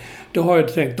 23. Då har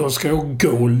jag tänkt, då ska jag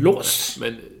gå loss.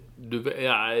 Men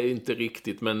inte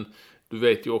riktigt, men du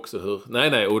vet ju också hur...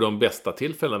 Nej, och de bästa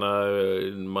tillfällena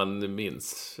man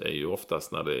minns är ju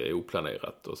oftast när det är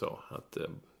oplanerat och så. Att det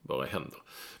bara händer.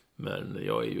 Men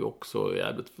jag är ju också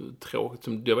jävligt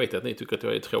tråkig. Jag vet att ni tycker att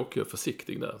jag är tråkig och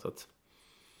försiktig där. Så att,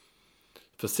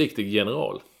 försiktig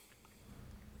general.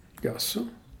 Jaså?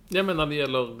 Ja, men när det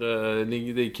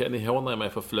gäller... Ni hånar mig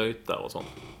för flöjtar och sånt.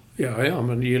 Ja,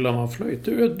 men gillar man flöjt?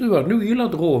 Du har nog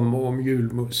gillat rom och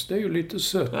julmust. Det är ju lite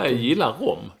sött. Nej, jag gillar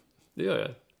rom. Det gör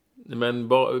jag. Men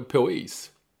bara på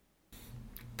is.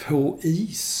 På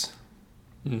is?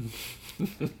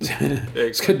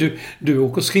 Ska du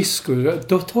åker skridskor?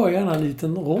 Då tar jag gärna en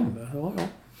liten rom. Ja.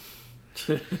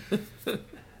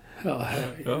 Ja,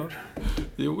 herregud.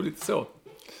 Jo, lite så.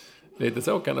 Lite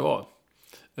så kan det vara.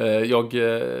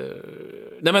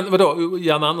 Nej, men vadå?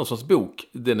 Jan Anderssons bok,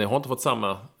 den har inte fått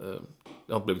samma...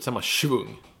 det har inte blivit samma svung.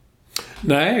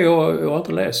 Nej, jag har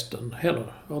inte läst den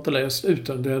heller. Jag har inte läst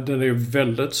utan den är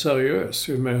väldigt seriös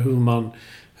med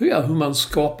hur man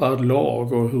skapar ett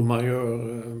lag och hur man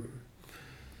gör...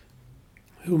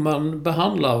 hur man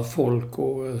behandlar folk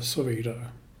och så vidare.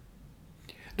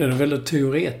 Den är väldigt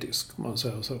teoretisk, om man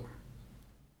säger så.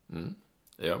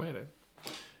 Jag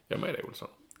är med dig, Olsson.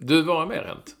 Du, vad har mer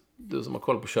hänt? Du som har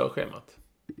koll på körschemat.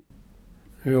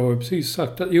 Jag har precis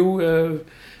sagt att...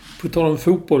 på tal om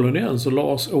fotbollen igen, så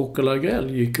Lars-Åke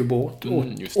Lagrell gick ju bort.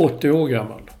 80 år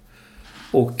gammal.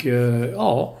 Och det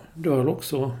var väl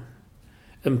också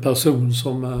en person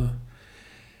som...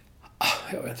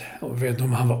 jag vet inte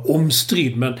om han var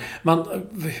omstridd, men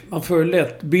man får ju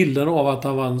lätt bilden av att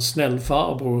han var en snäll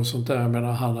farbror och sånt där. Men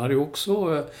han hade ju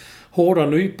också hårda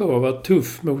nypor och var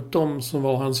tuff mot dem som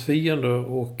var hans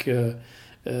fiender och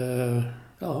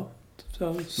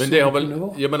men det har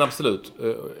väl... Ja, men absolut.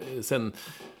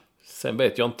 Sen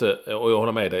vet jag inte, och jag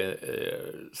håller med dig.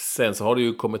 Sen så har det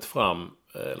ju kommit fram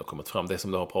det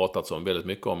som det har pratats om väldigt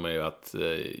mycket om är att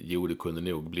det kunde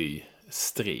nog bli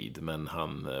strid, men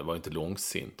han var inte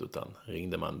långsint, utan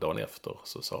ringde man dagen efter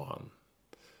så sa han: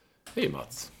 hej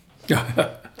Mats.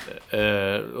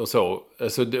 Och så,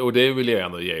 och det vill jag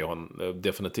gärna ge honom,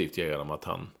 definitivt ge honom, att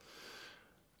han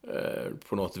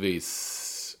på något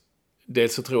vis,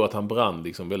 dels så tror jag att han brann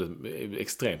liksom väldigt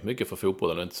extremt mycket för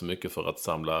fotbollen och inte så mycket för att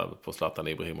samla på Zlatan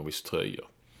Ibrahimovic tröjor.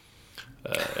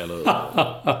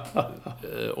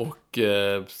 Och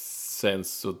sen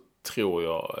så tror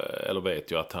jag, eller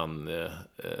vet jag, att han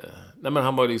men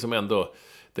han var liksom ändå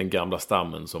den gamla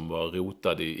stammen som var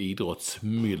rotad i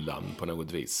idrottsmyllan på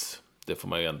något vis. Det får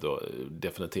man ju ändå,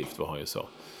 definitivt var han ju så.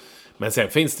 Men sen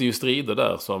finns det ju strider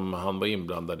där som han var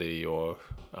inblandad i, och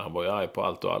han var ju arg på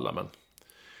allt och alla, men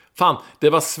fan, det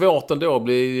var svårt ändå att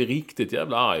bli riktigt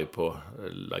jävla arg på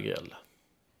Lagrell.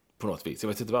 På något vis, jag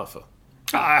vet inte varför.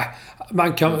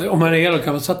 Man kan, om man är elak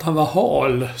kan man säga att han var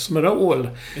hal som en ål.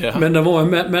 Ja. Men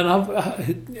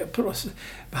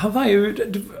han var ju...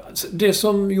 Det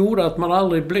som gjorde att man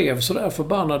aldrig blev så där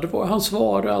förbannad, det var han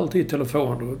svarade alltid i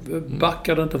telefon och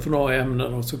backade inte för några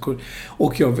ämnen.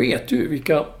 Och jag vet ju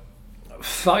vilka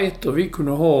fighter vi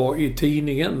kunde ha i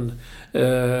tidningen.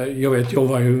 Jag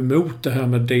var ju emot det här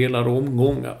med delade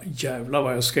omgångar. Jävlar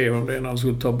vad jag skrev om det när han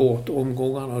skulle ta bort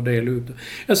omgångarna och dela ut det.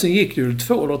 Ja, sen gick det ju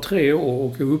 2 eller 3 år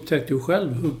och jag upptäckte ju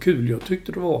själv hur kul jag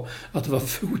tyckte det var att det var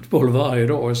fotboll varje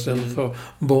dag istället för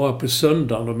bara på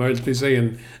söndagen och möjligtvis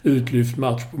en utlyft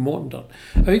match på måndagen.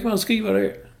 Jag fick man skriva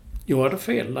det. Jag hade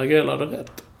fel, Lagrell hade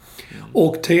rätt.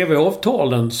 Och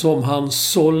tv-avtalen som han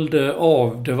sålde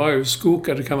av, det var ju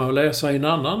skokade, det kan man väl läsa i en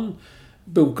annan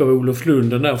bok av Olof Lund,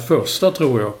 den där första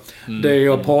tror jag. Det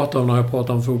jag pratar om när jag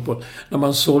pratar om fotboll. När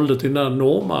man sålde till den där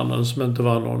norrmannen som inte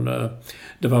var någon,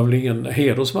 det var väl ingen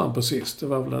hedersman precis, det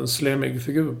var väl en slemmig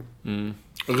figur.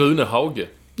 Rune Hauge.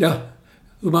 Ja,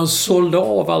 hur man sålde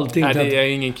av allting. Nej, det är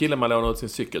ingen kille man lånar ut sin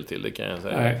cykel till, det kan jag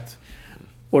säga. Nej.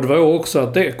 Och det var ju också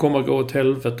att det kommer att gå åt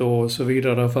helvete och så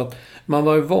vidare. För att man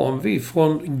var ju van vid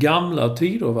från gamla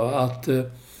tider, va, att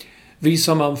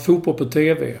visar man fotboll på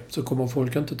tv så kommer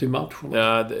folk inte till matcherna.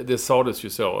 Ja, det sades ju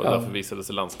så. Ja. Därför visades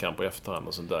det landskamper i efterhand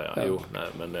och sånt där. Ja. Jo, nej,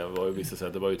 men det var ju visat sig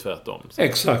att det var ju tvärtom. Så.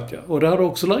 Exakt, ja. Och det hade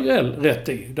också Lagrell rätt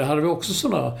i. Det hade vi också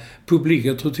sådana publik.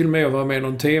 Jag tror till och med jag var med i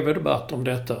någon tv-debatt om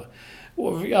detta.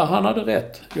 Och ja, han hade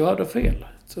rätt. Jag hade fel.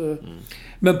 Så.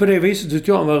 Men på det viset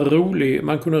tyckte jag han var rolig.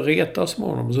 Man kunde retas med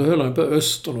honom. Så höll han på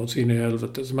östern in i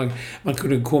helvete. Så man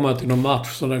kunde komma till någon match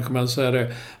så där kan man säga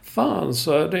det. Fan,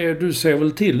 så du ser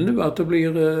väl till nu att det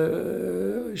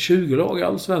blir 20 lag i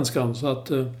Allsvenskan. Så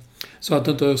att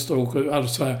inte Öster åker.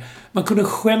 Alltså, man kunde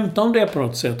skämta om det på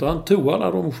något sätt. Och han tog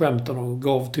alla de skämten och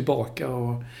gav tillbaka.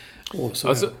 Och så.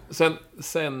 Alltså,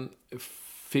 sen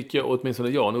fick jag åtminstone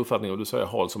en uppfattning, och du sa jag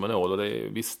hal som en ål, och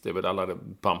visst, det är väl alla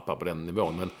pampar på den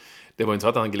nivån, men det var inte så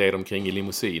att han gled omkring i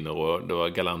limousiner och det var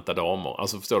galanta damer.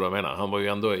 Alltså, förstår du vad jag menar? Han var ju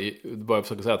ändå, bara jag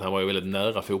försöker säga att han var ju väldigt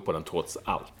nära fotbollen trots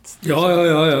allt. Ja.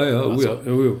 Alltså,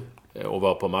 Jo. Och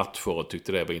var på matcher och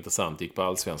tyckte det var intressant, gick på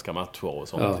allsvenska matcher och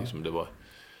sånt. Ja. Liksom, det var...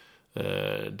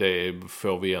 Det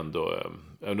får vi ändå,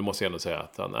 det måste jag ändå säga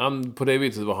att han på det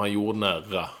viset var han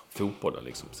jordnära fotbollen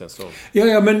liksom. Sen så...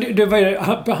 Ja, men det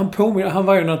var, han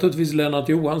var ju naturligtvis Lennart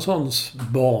Johanssons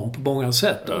barn på många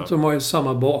sätt. Ja. De har ju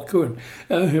samma bakgrund.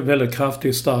 Väldigt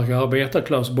kraftigt stark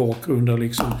arbetarklassbakgrund där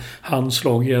liksom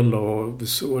handslag gäller och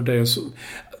så. Det är så.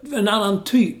 En annan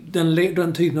typ,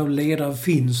 den typen av ledare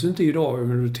finns inte idag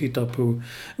om du tittar på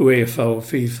UEFA och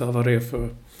FIFA, vad det är för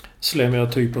slämmiga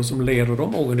typer som leder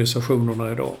de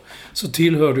organisationerna idag. Så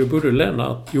tillhör ju både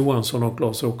Lennart Johansson och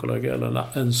Lars-Åke Lagrell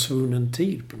en svunnen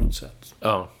tid på något sätt.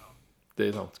 Ja, det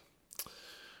är sant.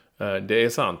 Det är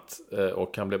sant.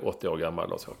 Och han blev 80 år gammal,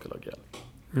 Lars-Åke Lagrell.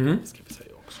 Det ska vi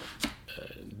säga också.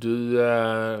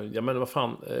 Ja men vad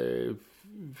fan,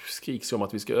 skriks om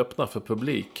att vi ska öppna för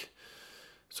publik.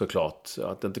 Såklart,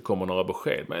 att det inte kommer några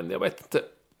besked. Men jag vet inte.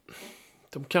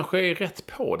 De kanske är rätt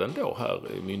på den då här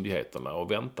i myndigheterna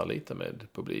och väntar lite med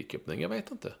publiköppning. Jag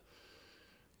vet inte.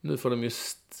 Nu får de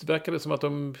just, verkar det som att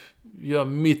de gör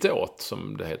mittåt,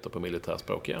 som det heter på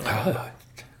militärspråk igen.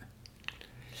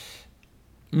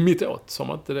 Mittåt,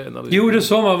 som inte det när det... Jo, det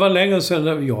sa man var länge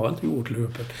sedan. Jag har inte gjort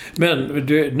löpet. Men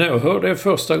när jag hörde det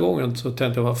första gången så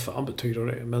tänkte jag, vad fan betyder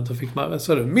det? Men så fick man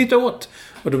säga det, mittåt!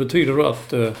 Och det betyder då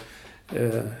att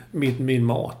min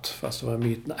mat, fast det var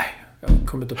mitt... Nej. Jag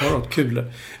kommer inte på något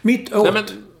kul. Mitt åt. Nej,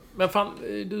 men fan,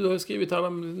 du har skrivit här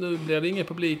om, nu blir det ingen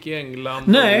publik i England.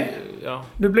 Nej,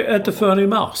 det blir inte förrän i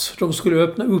mars. De skulle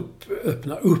öppna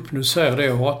upp, nu säger det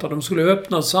jag hatar. De skulle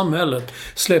öppna samhället,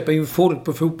 släppa in folk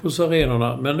på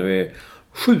fotbollsarenorna. Men nu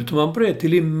skjuter man på det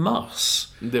till i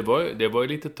mars. Det var ju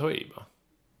lite ta i, va?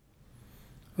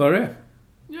 Vad är det?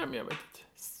 Ja, men jag vet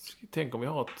inte. Tänk om vi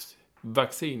har ett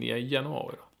vaccin i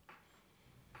januari då?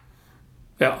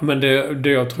 Ja, men det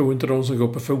jag tror inte de som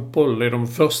går på fotboll är de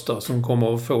första som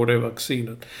kommer att få det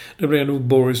vaccinet. Det blir nog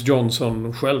Boris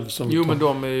Johnson själv som... Jo, men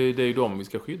det är ju de vi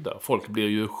ska skydda. Folk blir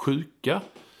ju sjuka,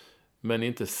 men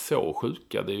inte så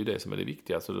sjuka. Det är ju det som är det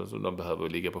viktigaste. Så de behöver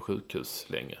ligga på sjukhus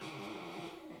länge.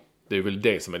 Det är väl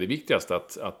det som är det viktigaste,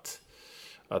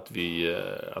 att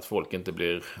folk inte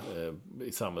blir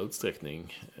i samma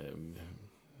utsträckning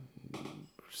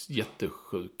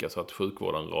jättesjuka så att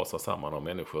sjukvården rasar samman och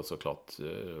människor såklart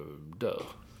dör.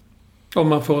 Om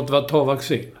man får ta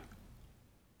vaccin?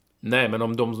 Nej, men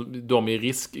om de i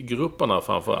riskgrupperna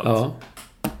framförallt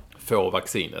får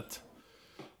vaccinet,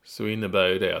 så innebär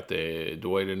ju det att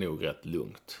då är det nog rätt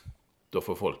lugnt. Då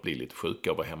får folk bli lite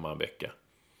sjuka och vara hemma en vecka.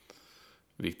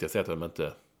 Det viktigaste är att de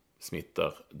inte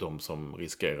smittar de som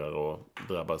riskerar att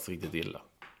drabbas riktigt illa.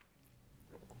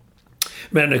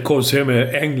 Men det konstiga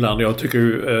med England, jag tycker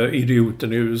ju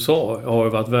idioten i USA har ju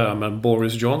varit värre, men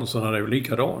Boris Johnson, han är ju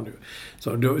likadan nu.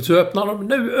 Så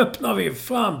öppnar vi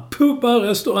fram pubbar,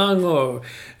 restauranger.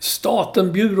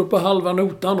 Staten bjuder på halva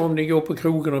notan om ni går på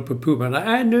krogen och på pubben.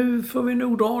 Nej, nu får vi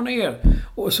nog dra ner.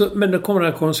 Men det kommer det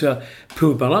här konstiga,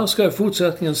 pubbarna ska i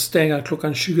fortsättningen stänga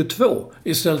klockan 22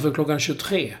 istället för klockan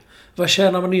 23. Vad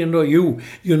tjänar man in då? Jo,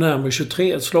 ju närmare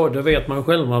 23 ett slag, det vet man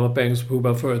själv när man var på engelska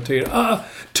pubbar förr i tiden.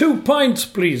 2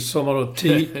 pints please, som var då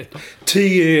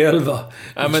 10-11.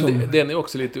 Ja, men den är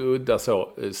också lite udda så.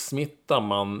 Smittar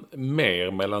man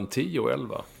mer mellan 10 och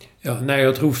 11? Ja, nej,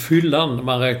 jag tror fyllan,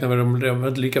 man räknar med dem, de är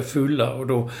inte lika fulla.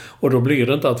 Och då blir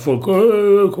det inte att folk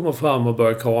kommer fram och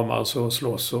börjar kramas och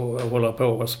slåss och hålla på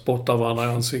och spotta varandra i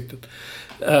ansiktet.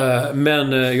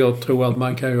 Men jag tror att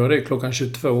man kan göra det klockan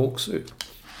 22 också.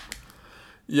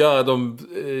 Ja,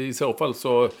 i så fall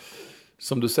så,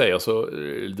 som du säger, så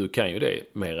du kan ju det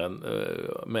mer än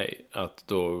mig. Att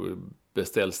då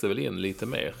beställs det väl in lite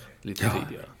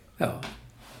tidigare. Ja.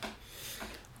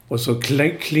 Och så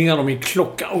klingar de i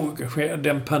klockan.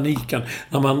 Den paniken.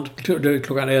 Det är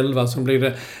klockan 11 så blir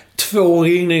det 2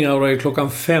 ringningar och det är klockan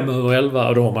 5:11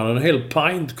 och då har man en hel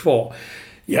pint kvar.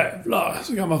 Jävlar,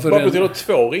 så kan man få vad betyder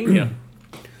 2 ringar?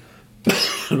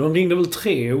 De ringde väl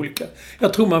 3 olika.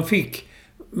 Jag tror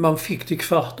man fick till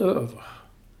 15:15.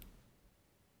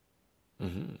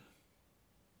 Mm.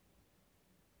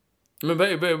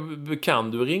 Men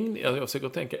kan du ringa? Jag försöker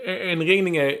tänka. En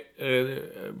ringning är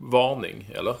varning,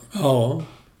 eller? Ja.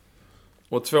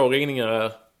 Och 2 ringningar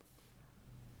är...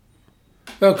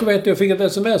 Jag fick ett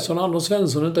sms från Anders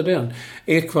Svensson, inte den.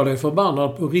 Ekvall är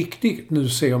förbannad på riktigt. Nu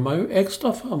ser man ju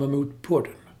extra fram emot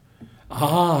podden.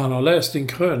 Han har läst din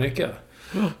krönika.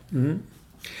 Mm.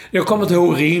 Jag kommer inte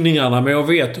ihåg ringningarna, men jag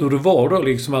vet hur det var då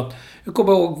liksom att... Jag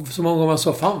kommer ihåg så många gånger man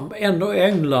sa, fan, ändå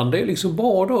England, det är liksom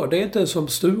bra då. Det är inte som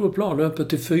Stureplan, öppet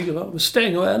till 4.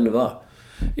 Stänger 11.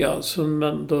 Ja, så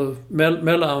men då,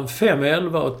 mellan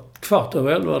 5:11 och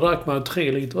 11:15 drack man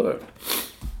 3 liter öl.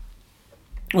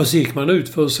 Och så gick man ut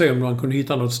för att se om man kunde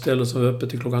hitta något ställe som var öppet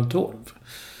till klockan 12.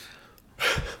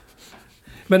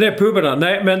 Men det är pubbarna.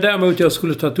 Nej, men däremot jag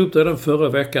skulle tagit upp det den förra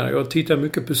veckan. Jag tittar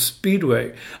mycket på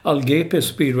speedway. All GP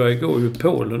speedway går ju i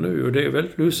Polen nu och det är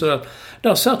väldigt lustigt att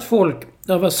där satt folk,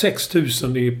 där var 6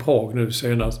 000 i Prag nu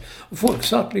senast. Och folk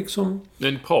satt liksom...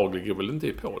 Men Prag ligger väl inte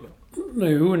i Polen?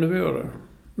 Nej, nu gör det.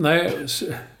 Nej,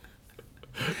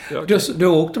 okay. Då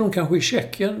åkte de kanske i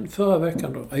Tjeckien förra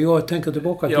veckan då. Jag tänker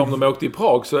tillbaka till... Ja, om de åkte i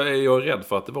Prag så är jag rädd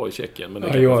för att det var i Tjeckien. Men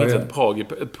det finns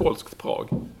ett polskt Prag.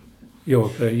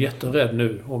 Jag är jätterädd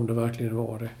nu om det verkligen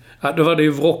var det. Ja, då var det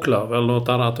ju Wroclaw eller något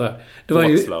annat där. Det var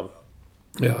Wroclaw.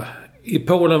 Ja, i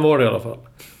Polen var det i alla fall.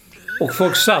 Och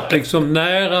folk satt liksom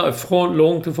nära,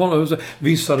 långt ifrån huset,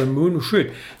 visade munskydd.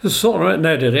 Så sa de,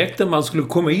 nej det räckte, man skulle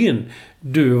komma in.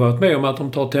 Du har varit med om att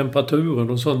de tar temperaturen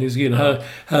och sånt.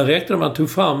 Här räckte man tog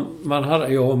fram, man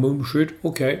hade munskydd,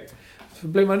 okej. Så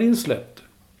blev man insläppt.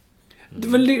 Det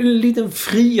var en liten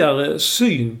friare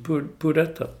syn på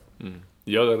detta. Mm.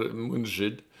 Göra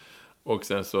munskydd. Och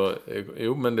sen så...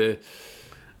 Jo, men det...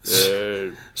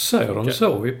 säger de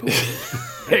så i Polen?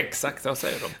 Exakt, så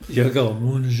säger de. Göra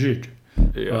munskydd.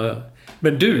 Ja.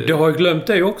 Men du har glömt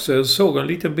det också. Jag såg en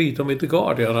liten bit om The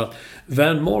Guardian att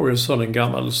Van Morrison, en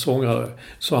gammal sångare,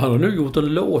 så han har nu gjort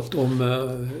en låt om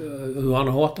hur han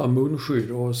hatar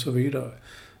munskydd och så vidare.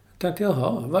 Jag tänkte,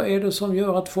 vad är det som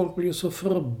gör att folk blir så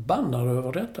förbannade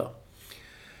över detta?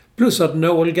 Plus att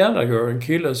Noel Gallagher, en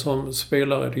kille som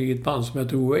spelar i ett band som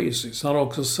heter Oasis, han har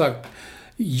också sagt,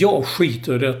 jag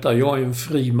skiter i detta, jag är en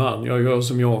fri man, jag gör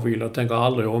som jag vill, jag tänker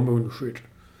aldrig ha munskydd.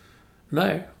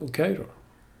 Nej, okej då.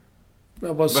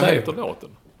 Vad heter låten?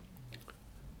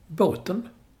 Båten.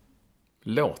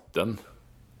 Låten?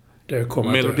 Det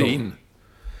kommer melodin?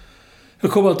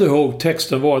 Jag kommer inte ihåg,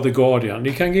 texten var The Guardian.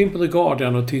 Ni kan gå in på The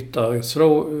Guardian och titta.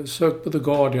 Sök på The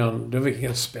Guardian. Det var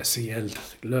inget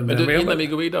speciellt. Men innan vi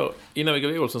går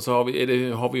vidare, Olsson, så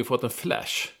har vi ju fått en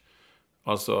flash.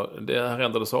 Alltså, det här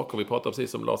ändrade saker. Vi pratade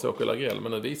precis om Lars-Åke Lagrell,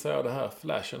 men nu visar jag det här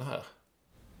flashen här.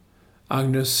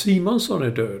 Agnes Simonsson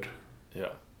är död.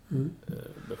 Ja.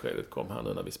 Beskedet kom här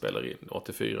nu när vi spelar in.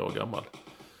 84 år gammal.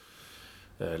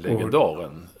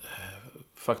 Legendaren.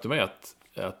 Faktum är att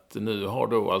nu har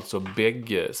då alltså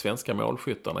bägge svenska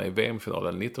målskyttarna i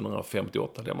VM-finalen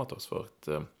 1958 lämnat oss, för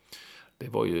att det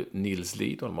var ju Nils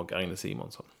Lidholm och Agnes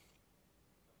Simonsson.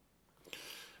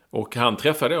 Och han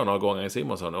träffade då några gånger Agnes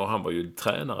Simonsson, och han var ju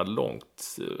tränare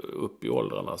långt upp i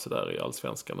åldrarna så där i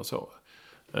Allsvenskan och så.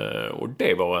 Och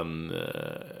det var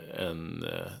en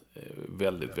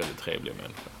väldigt, väldigt trevlig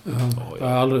människa.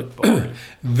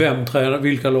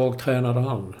 Vilka lag tränade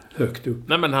han högt upp?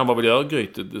 Nej, men han var väl i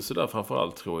Örgryte så där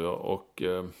framförallt, tror jag,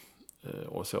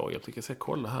 och så. Jag ska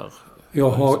kolla här. Jag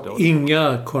har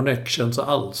inga connections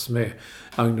alls med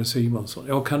Agnes Simonsson.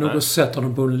 Jag kan nog ha sett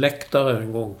honom på en läktare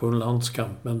en gång på en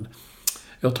landskamp, men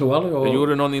jag tror aldrig jag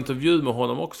gjorde någon intervju med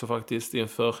honom också faktiskt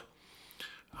inför.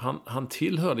 Han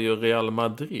tillhörde ju Real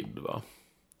Madrid, va?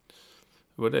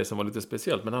 Det var det som var lite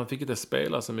speciellt. Men han fick inte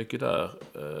spela så mycket där.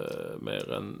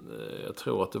 Mer än, jag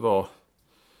tror att det var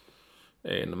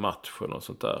en match eller något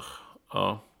sånt där.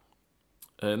 Ja.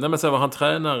 Nej, men sen var han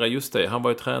tränare, just det. Han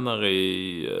var ju tränare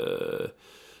i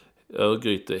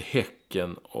Örgryte,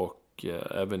 Häcken och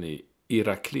även i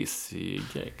Iraklis i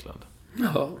Grekland.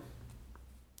 Ja.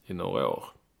 I några år.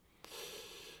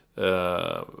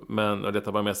 Men och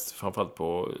detta var mest framförallt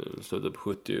på slutet på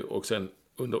 70 och sen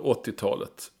under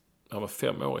 80-talet. Han var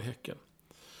 5 år i Häcken.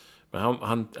 Men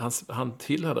han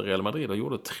tillhörde Real Madrid och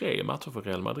gjorde 3 matcher för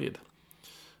Real Madrid.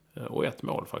 Och 1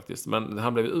 mål faktiskt. Men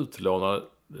han blev utlånad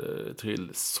till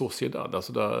Sociedad,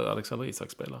 alltså där Alexander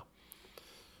Isak spelar.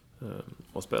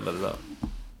 Och spelade där.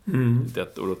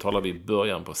 Och då talar vi i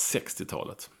början på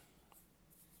 60-talet.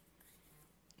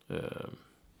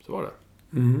 Så var det.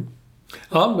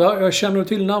 Ja, jag känner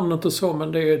till namnet och så,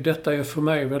 men detta är för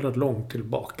mig väldigt långt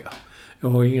tillbaka. Jag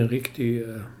har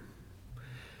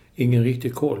ingen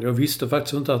riktig koll. Jag visste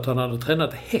faktiskt inte att han hade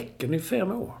tränat Häcken i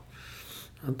 5 år.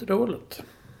 Inte dåligt.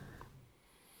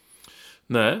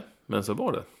 Nej, men så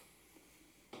var det.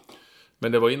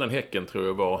 Men det var innan Häcken, tror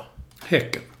jag var.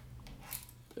 Häcken?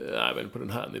 Även på den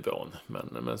här nivån.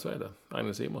 Men så är det.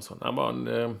 Agnes Simonsson. Han var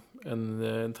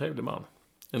en trevlig man.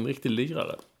 En riktig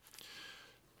lirare.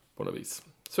 På något vis.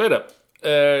 Så är det.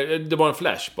 Det var en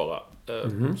flash bara.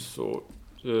 Så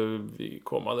vi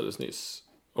kom alldeles nyss.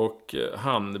 Och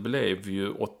han blev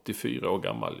ju 84 år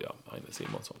gammal, ja. Agnes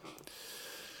Simonsson.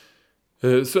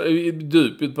 Så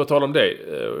du, på tal om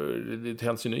det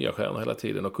händs ju nya stjärnor hela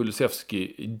tiden. Och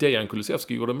Dejan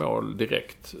Kulusevski gjorde mål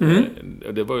direkt.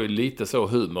 Det var ju lite så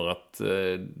humor att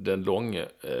den långe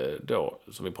då,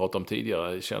 som vi pratade om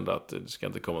tidigare, kände att det ska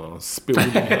inte komma någon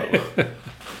spolning här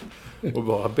och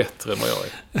vara bättre än vad jag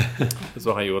är.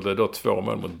 Så han gjorde då 2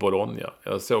 mål mot Bologna.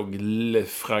 Jag såg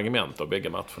fragment av bägge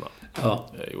matcherna. Ja.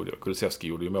 Kulusevski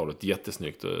gjorde ju målet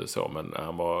jättesnyggt så, men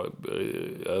han var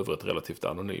övrigt relativt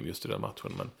anonym just i den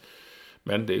matchen.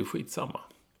 Men det är ju skitsamma.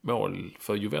 Mål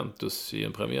för Juventus i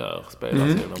en premiär spelas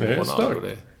genom Ronaldo.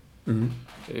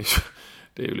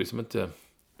 Det är ju liksom inte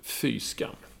fy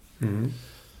skam.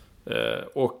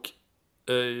 Och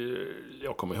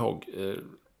jag kommer ihåg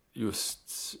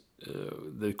just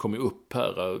det kom ju upp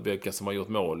här vilka som har gjort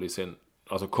mål i sin,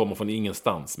 alltså kommer från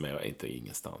ingenstans med, inte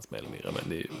ingenstans med eller mer,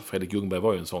 men Fredrik Ljungberg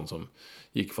var ju en sån som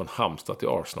gick från Halmstad till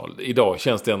Arsenal. Idag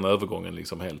känns den övergången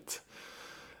liksom helt,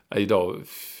 idag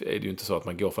är det ju inte så att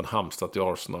man går från Halmstad till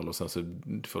Arsenal och sen så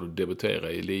får du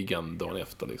debutera i ligan dagen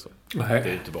efter liksom. Nej. Det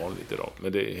är inte vanligt idag,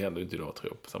 men det händer inte idag,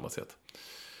 tror jag, på samma sätt.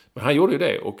 Men han gjorde ju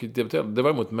det och debuterade, det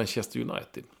var mot Manchester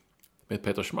United med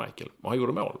Peter Schmeichel, och han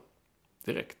gjorde mål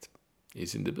direkt i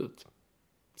sin debut.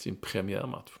 Sin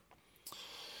premiärmatch.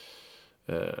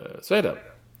 Så är det.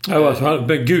 Ja, alltså,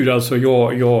 men gud, alltså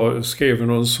jag skrev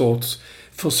någon sorts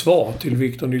försvar till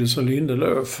Victor Nilsson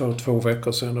Lindelöf för 2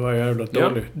 veckor sedan. Det var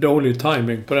jävligt dålig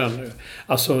timing på den.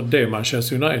 Alltså det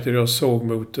Manchester United jag såg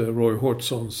mot Roy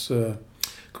Hodgsons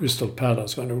Crystal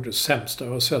Palace var nog det sämsta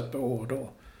jag har sett på år då.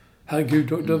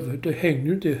 Herregud, det hängde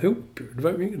ju inte ihop. Det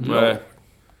var ju ingen lag.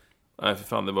 Nej, för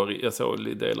fan, jag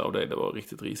såg delar av det var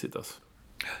riktigt risigt alltså.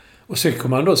 Och sen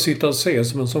kan man då sitta och se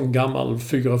som en sån gammal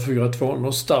 4-4-2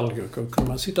 nostalgiker. Kan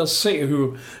man sitta och se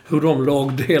hur de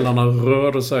lagdelarna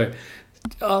rörde sig.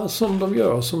 Ja, som de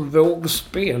gör. Som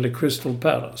vågspel i Crystal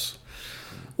Palace.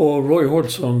 Och Roy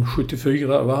Hodgson,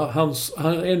 74,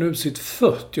 han är nu sitt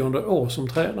 40:e år som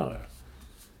tränare.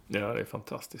 Ja, det är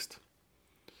fantastiskt.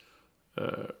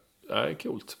 Det är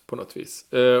coolt på något vis.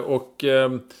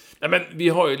 Men vi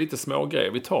har ju lite små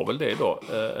grejer. Vi tar väl det då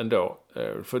ändå.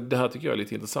 För det här tycker jag är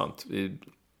lite intressant.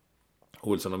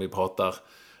 Olsson, om vi pratar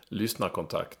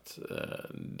lyssnarkontakt.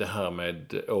 Det här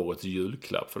med årets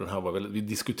julklapp. För den här var vi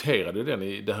diskuterade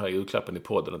den här julklappen i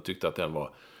podden och tyckte att den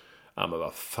var... Ja, men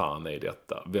vad fan är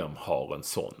detta? Vem har en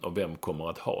sån? Och vem kommer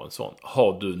att ha en sån?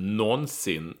 Har du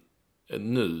någonsin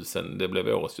nu, sen det blev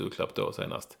årets julklapp då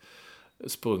senast,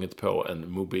 sprungit på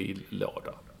en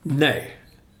mobillåda?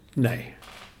 Nej.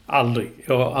 Aldrig.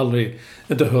 Jag har aldrig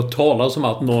inte hört talas om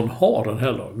att någon har den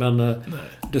heller. Men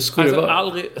det skulle vara...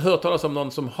 aldrig hört talas om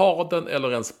någon som har den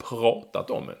eller ens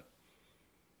pratat om den.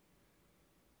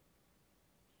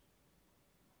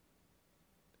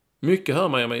 Mycket hör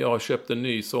man ju, men jag har köpt en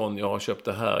ny sån, jag har köpt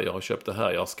det här, jag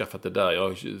har skaffat det där, jag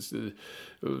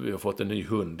har fått en ny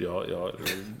hund, jag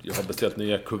har beställt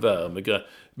nya kuvert med grejer.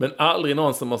 Men aldrig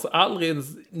någon som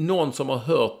har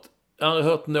hört, jag har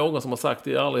aldrig hört någon som har sagt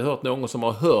det, jag har aldrig hört någon som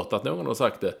har hört att någon har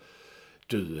sagt det.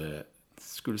 Du,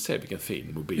 skulle se vilken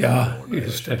fin mobil. Ja,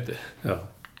 just det. Ja.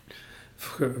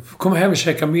 Kom hem och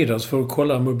käka middag för att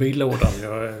kolla mobillådan.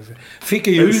 Jag fick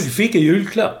en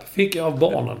julklapp. Fick jag av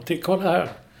barnen. Kolla här.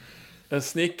 En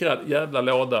snickrad jävla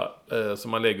låda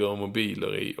som man lägger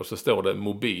mobiler i. Och så står det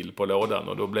mobil på lådan.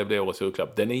 Och då blev det årets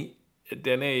julklapp. Den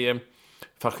är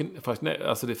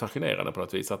alltså det är fascinerande på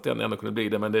något vis. Att den ändå kunde bli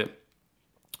det. Men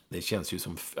det känns ju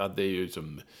som att det är ju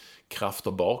som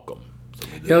krafter bakom.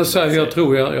 Jag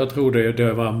tror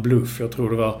det var en bluff. Jag tror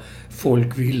det var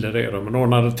folk ville det då. Men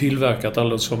någon hade tillverkat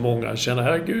alldeles för många. Jag kände,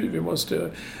 herregud, vi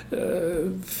måste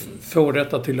få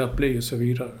detta till att bli och så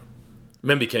vidare.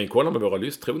 Men vi kan ju kolla med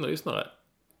våra trogna lyssnare.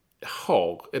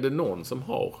 Är det någon som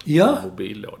har en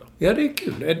mobillåda? Ja, det är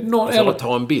kul. Är det någon, eller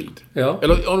ta en bild. Ja.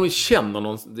 Eller om ni känner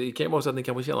någon, det kan ju vara så att ni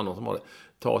kanske känner någon som har det.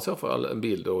 Ta så för en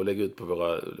bild och lägg ut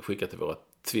på skicka till våra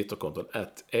Twitterkonton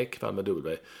 @ekvall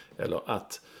eller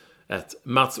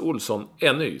Mats Olsson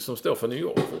NY som står för New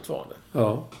York fortfarande.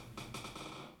 Ja.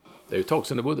 Det är ju ett tag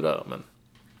sedan du bodde där, men...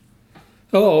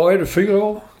 Ja, är det 4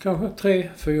 år? Kanske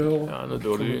 3-4 år? Ja, nu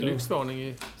då är det ju lyxvåning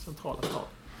i centrala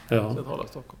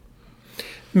Stockholm.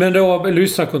 Men då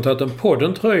lyssnarkontakten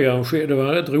podden-tröjan, det var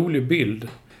en rätt rolig bild.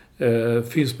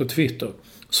 Finns på Twitter.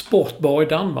 Sportbar i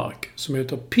Danmark som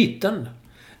heter Pitten.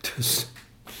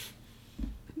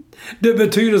 Det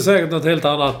betyder säkert något helt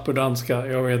annat på danska,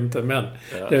 jag vet inte, men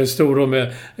det stod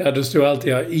det stod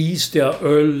alltid is, det hade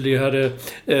öl, det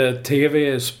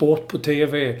hade sport på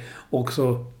tv och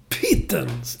så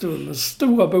Pitten stod med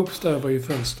stora bokstäver i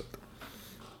fönstret.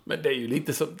 Men det är ju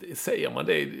lite som, säger man,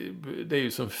 det är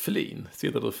ju som flin.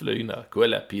 Sitter du och flynar,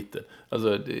 kolla Pitten.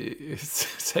 Alltså, det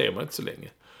säger man inte så länge.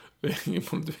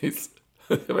 På något vis.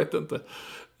 Jag vet inte.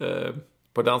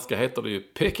 På danska heter det ju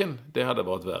Pecken. Det hade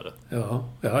varit värre. Ja,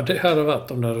 det hade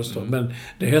varit om det hade stått. Men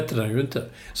det hette den ju inte.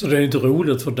 Så det är inte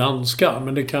roligt för danskar.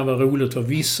 Men det kan vara roligt för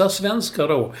vissa svenskar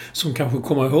då. Som kanske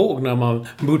kommer ihåg när man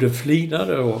både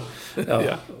flinade och...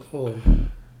 och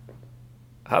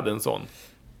hade en sån.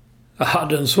 Jag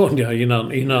hade en sån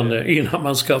innan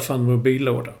man skaffade en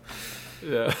mobillåda.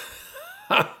 Ja.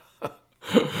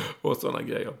 Och sådana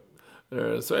grejer.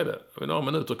 Så är det. Vi har några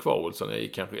minuter kvar, Olsson.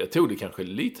 Jag tog det kanske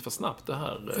lite för snabbt det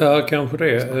här. Ja, kanske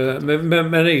det.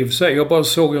 Men i och för sig, jag bara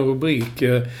såg en rubrik.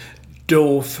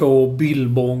 Då får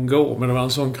Billborn gå. Men det var en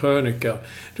sån krönika.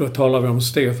 Då talar vi om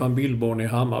Stefan Billborn i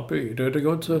Hammarby. Det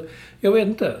går inte... Jag vet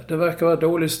inte. Det verkar vara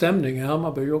dålig stämning i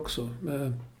Hammarby också.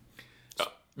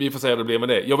 Vi får se hur det blir med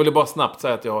det. Jag ville bara snabbt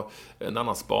säga att jag har en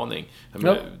annan spaning.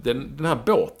 Ja. Den här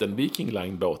båten, Viking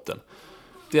Line-båten,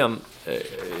 den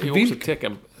är också ett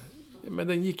tecken... Men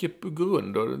den gick ju på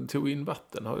grund och den tog in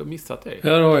vatten. Har du missat det?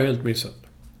 Ja, det har jag helt missat.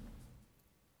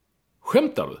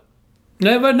 Skämtar du?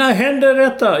 Nej, när hände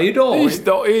detta? Idag?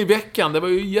 I veckan. Det var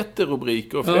ju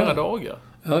jätterubriker och flera dagar.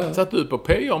 Ja. Satt du på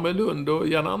PR med Lund och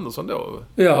Jan Andersson då?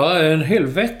 Ja, en hel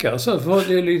vecka. Så var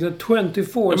det lite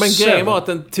 24/7. Men grejen var att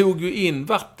den tog ju in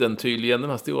vatten tydligen, den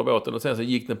här stora båten. Och sen så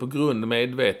gick den på grund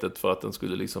medvetet för att den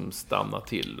skulle liksom stanna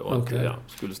till. Och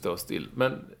skulle stå still.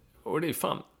 Och det är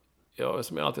fan... Ja,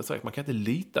 som jag alltid har sagt, man kan inte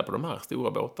lita på de här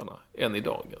stora båtarna än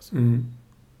idag. Alltså.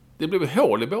 Det blev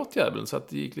hål i båtjäveln så att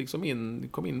det gick liksom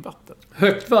kom in vatten.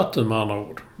 Högt vatten med andra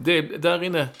ord. Där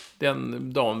inne,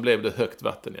 den dagen blev det högt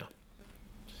vatten, ja.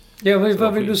 Ja,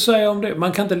 vad vill du säga om det?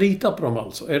 Man kan inte lita på dem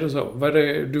alltså, är det så? Vad är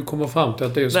det du kommer fram till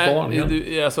att det är spaningen?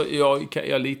 Nej, alltså,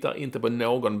 jag litar inte på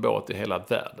någon båt i hela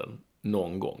världen.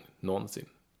 Någon gång, någonsin.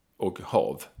 Och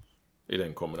hav i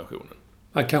den kombinationen.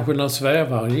 Man kanske när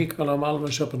svävaren gick mellan Malmö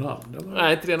och Köpenhamn.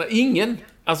 Nej, inte denna. Ingen.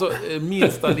 Alltså,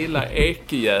 minsta lilla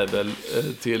ekejävel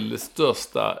till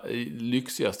största,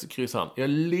 lyxigaste kryssaren. Jag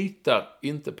litar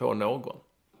inte på någon.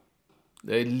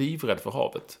 Jag är livrädd för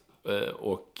havet.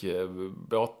 Och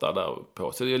båtar där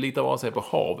på. Så jag litar vare sig på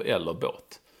hav eller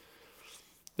båt.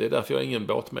 Det är därför jag är ingen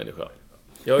båtmänniska.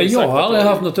 Jag har aldrig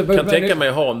haft något. Jag kan tänka mig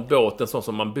att ha en båt, en sån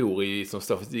som man bor i, som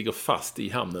ligger fast i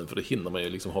hamnen, för det hinner man ju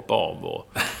liksom hoppa av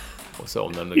och så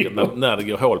när det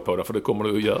går hål på det, för det kommer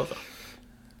du att göra.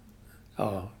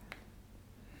 Ja.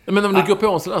 Men om du går på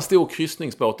en sån här stor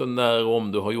kryssningsbåt, när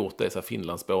om du har gjort det, så här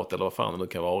Finlandsbåt eller vad fan det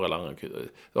kan vara, eller andra,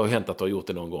 det har hänt att du har gjort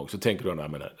det någon gång, så tänker du, nej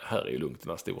men det här är ju lugnt, den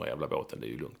här stora jävla båten, det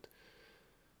är ju lugnt.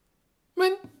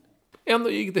 Men ändå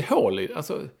gick det hål i,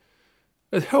 alltså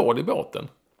ett hål i båten.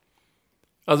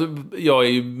 Alltså, jag är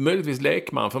ju möjligtvis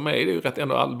lekman. För mig är det ju rätt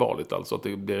ändå allvarligt alltså att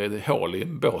det blir ett hål i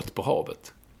en båt på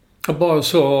havet. Bara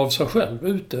så av sig själv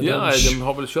ute? Ja, de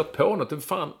har väl kört på något.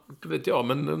 Fan, vet jag.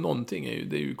 Men någonting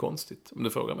det är ju konstigt, om du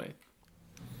frågar mig.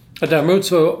 Ja, däremot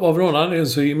så av någon anledning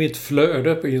så i mitt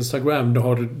flöde på Instagram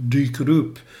då dyker det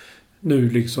upp nu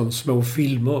liksom små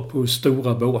filmer på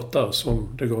stora båtar som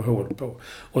det går hål på.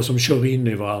 Och som kör in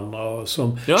i varandra och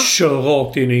som kör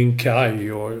rakt in i en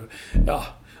kaj och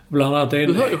bland annat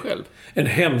en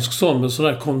hemsk sån med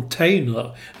sådana här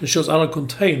containrar. Det körs alla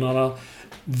containrarna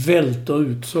välter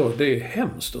ut så. Det är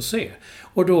hemskt att se.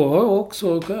 Och då har jag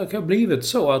också blivit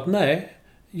så att nej,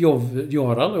 jag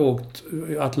har aldrig åkt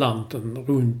Atlanten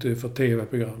runt för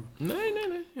tv-program. Nej,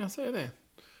 jag säger det.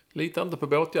 Lita inte på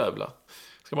båtjävlar.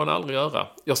 Ska man aldrig göra.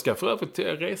 Jag ska för övrigt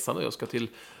resa nu. Jag ska till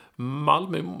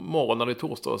Malmö imorgon när det är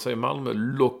torsdag och säger Malmö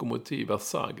Lokomotiva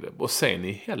Zagreb. Och sen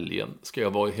i helgen ska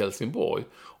jag vara i Helsingborg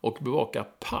och bevaka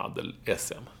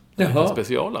padel-SM.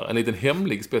 En liten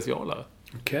hemlig specialare.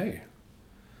 Okej.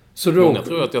 Så då... Många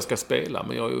tror att jag ska spela,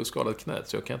 men jag har ju skadat knät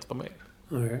så jag kan inte vara med.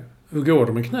 Nej. Hur går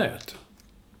det med knät?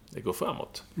 Det går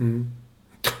framåt.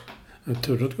 Jag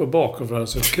tror det går bakåt för det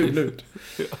ser kul ut.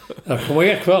 Jag kommer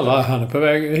Ekwall, han är på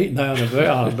väg hit.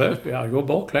 Nej, han går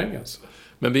baklänges.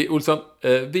 Men Olsson,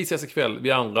 vi ses ikväll.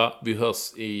 Vi andra, vi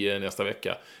hörs i nästa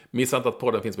vecka. Missa inte att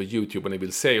podden finns på YouTube om ni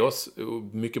vill se oss.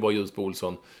 Mycket bra ljus på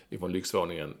Olsson ifrån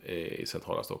lyxvåningen i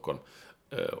centrala Stockholm.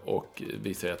 Och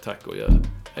vi säger tack och gör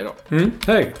hej då.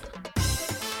 Hej.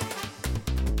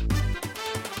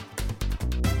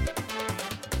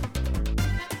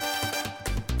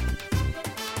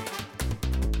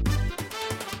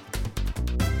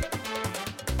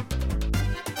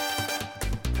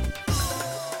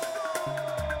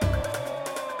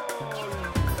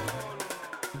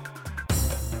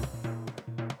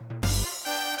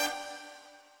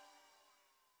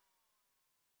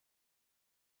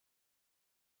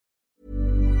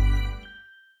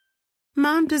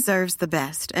 Mom deserves the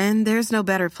best, and there's no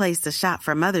better place to shop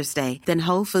for Mother's Day than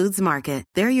Whole Foods Market.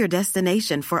 They're your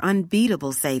destination for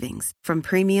unbeatable savings, from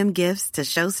premium gifts to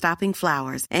show-stopping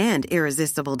flowers and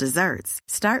irresistible desserts.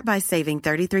 Start by saving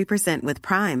 33% with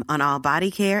Prime on all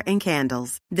body care and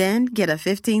candles. Then get a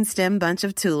 15-stem bunch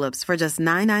of tulips for just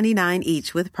 $9.99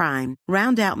 each with Prime.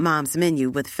 Round out Mom's menu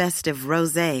with festive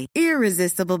rosé,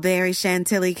 irresistible berry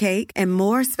chantilly cake, and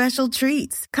more special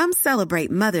treats. Come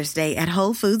celebrate Mother's Day at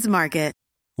Whole Foods Market.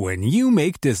 When you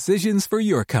make decisions for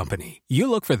your company, you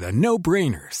look for the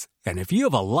no-brainers. And if you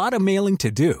have a lot of mailing to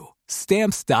do,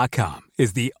 Stamps.com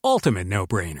is the ultimate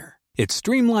no-brainer. It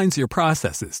streamlines your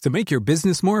processes to make your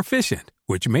business more efficient,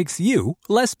 which makes you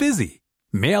less busy.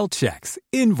 Mail checks,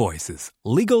 invoices,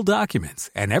 legal documents,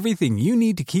 and everything you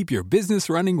need to keep your business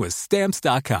running with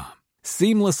Stamps.com.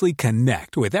 Seamlessly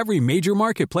connect with every major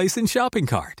marketplace and shopping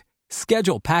cart.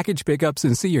 Schedule package pickups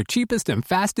and see your cheapest and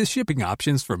fastest shipping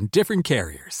options from different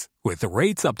carriers. With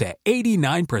rates up to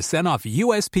 89% off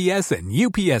USPS and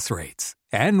UPS rates.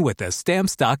 And with the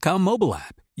Stamps.com mobile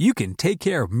app, you can take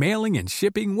care of mailing and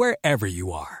shipping wherever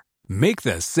you are. Make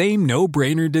the same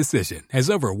no-brainer decision as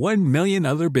over 1 million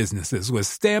other businesses with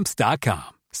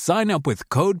Stamps.com. Sign up with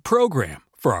code PROGRAM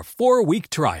for a 4-week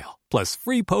trial, plus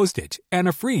free postage and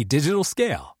a free digital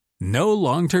scale. No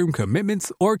long-term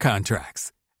commitments or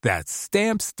contracts. That's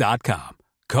Stamps.com.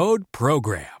 Code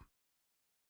PROGRAM.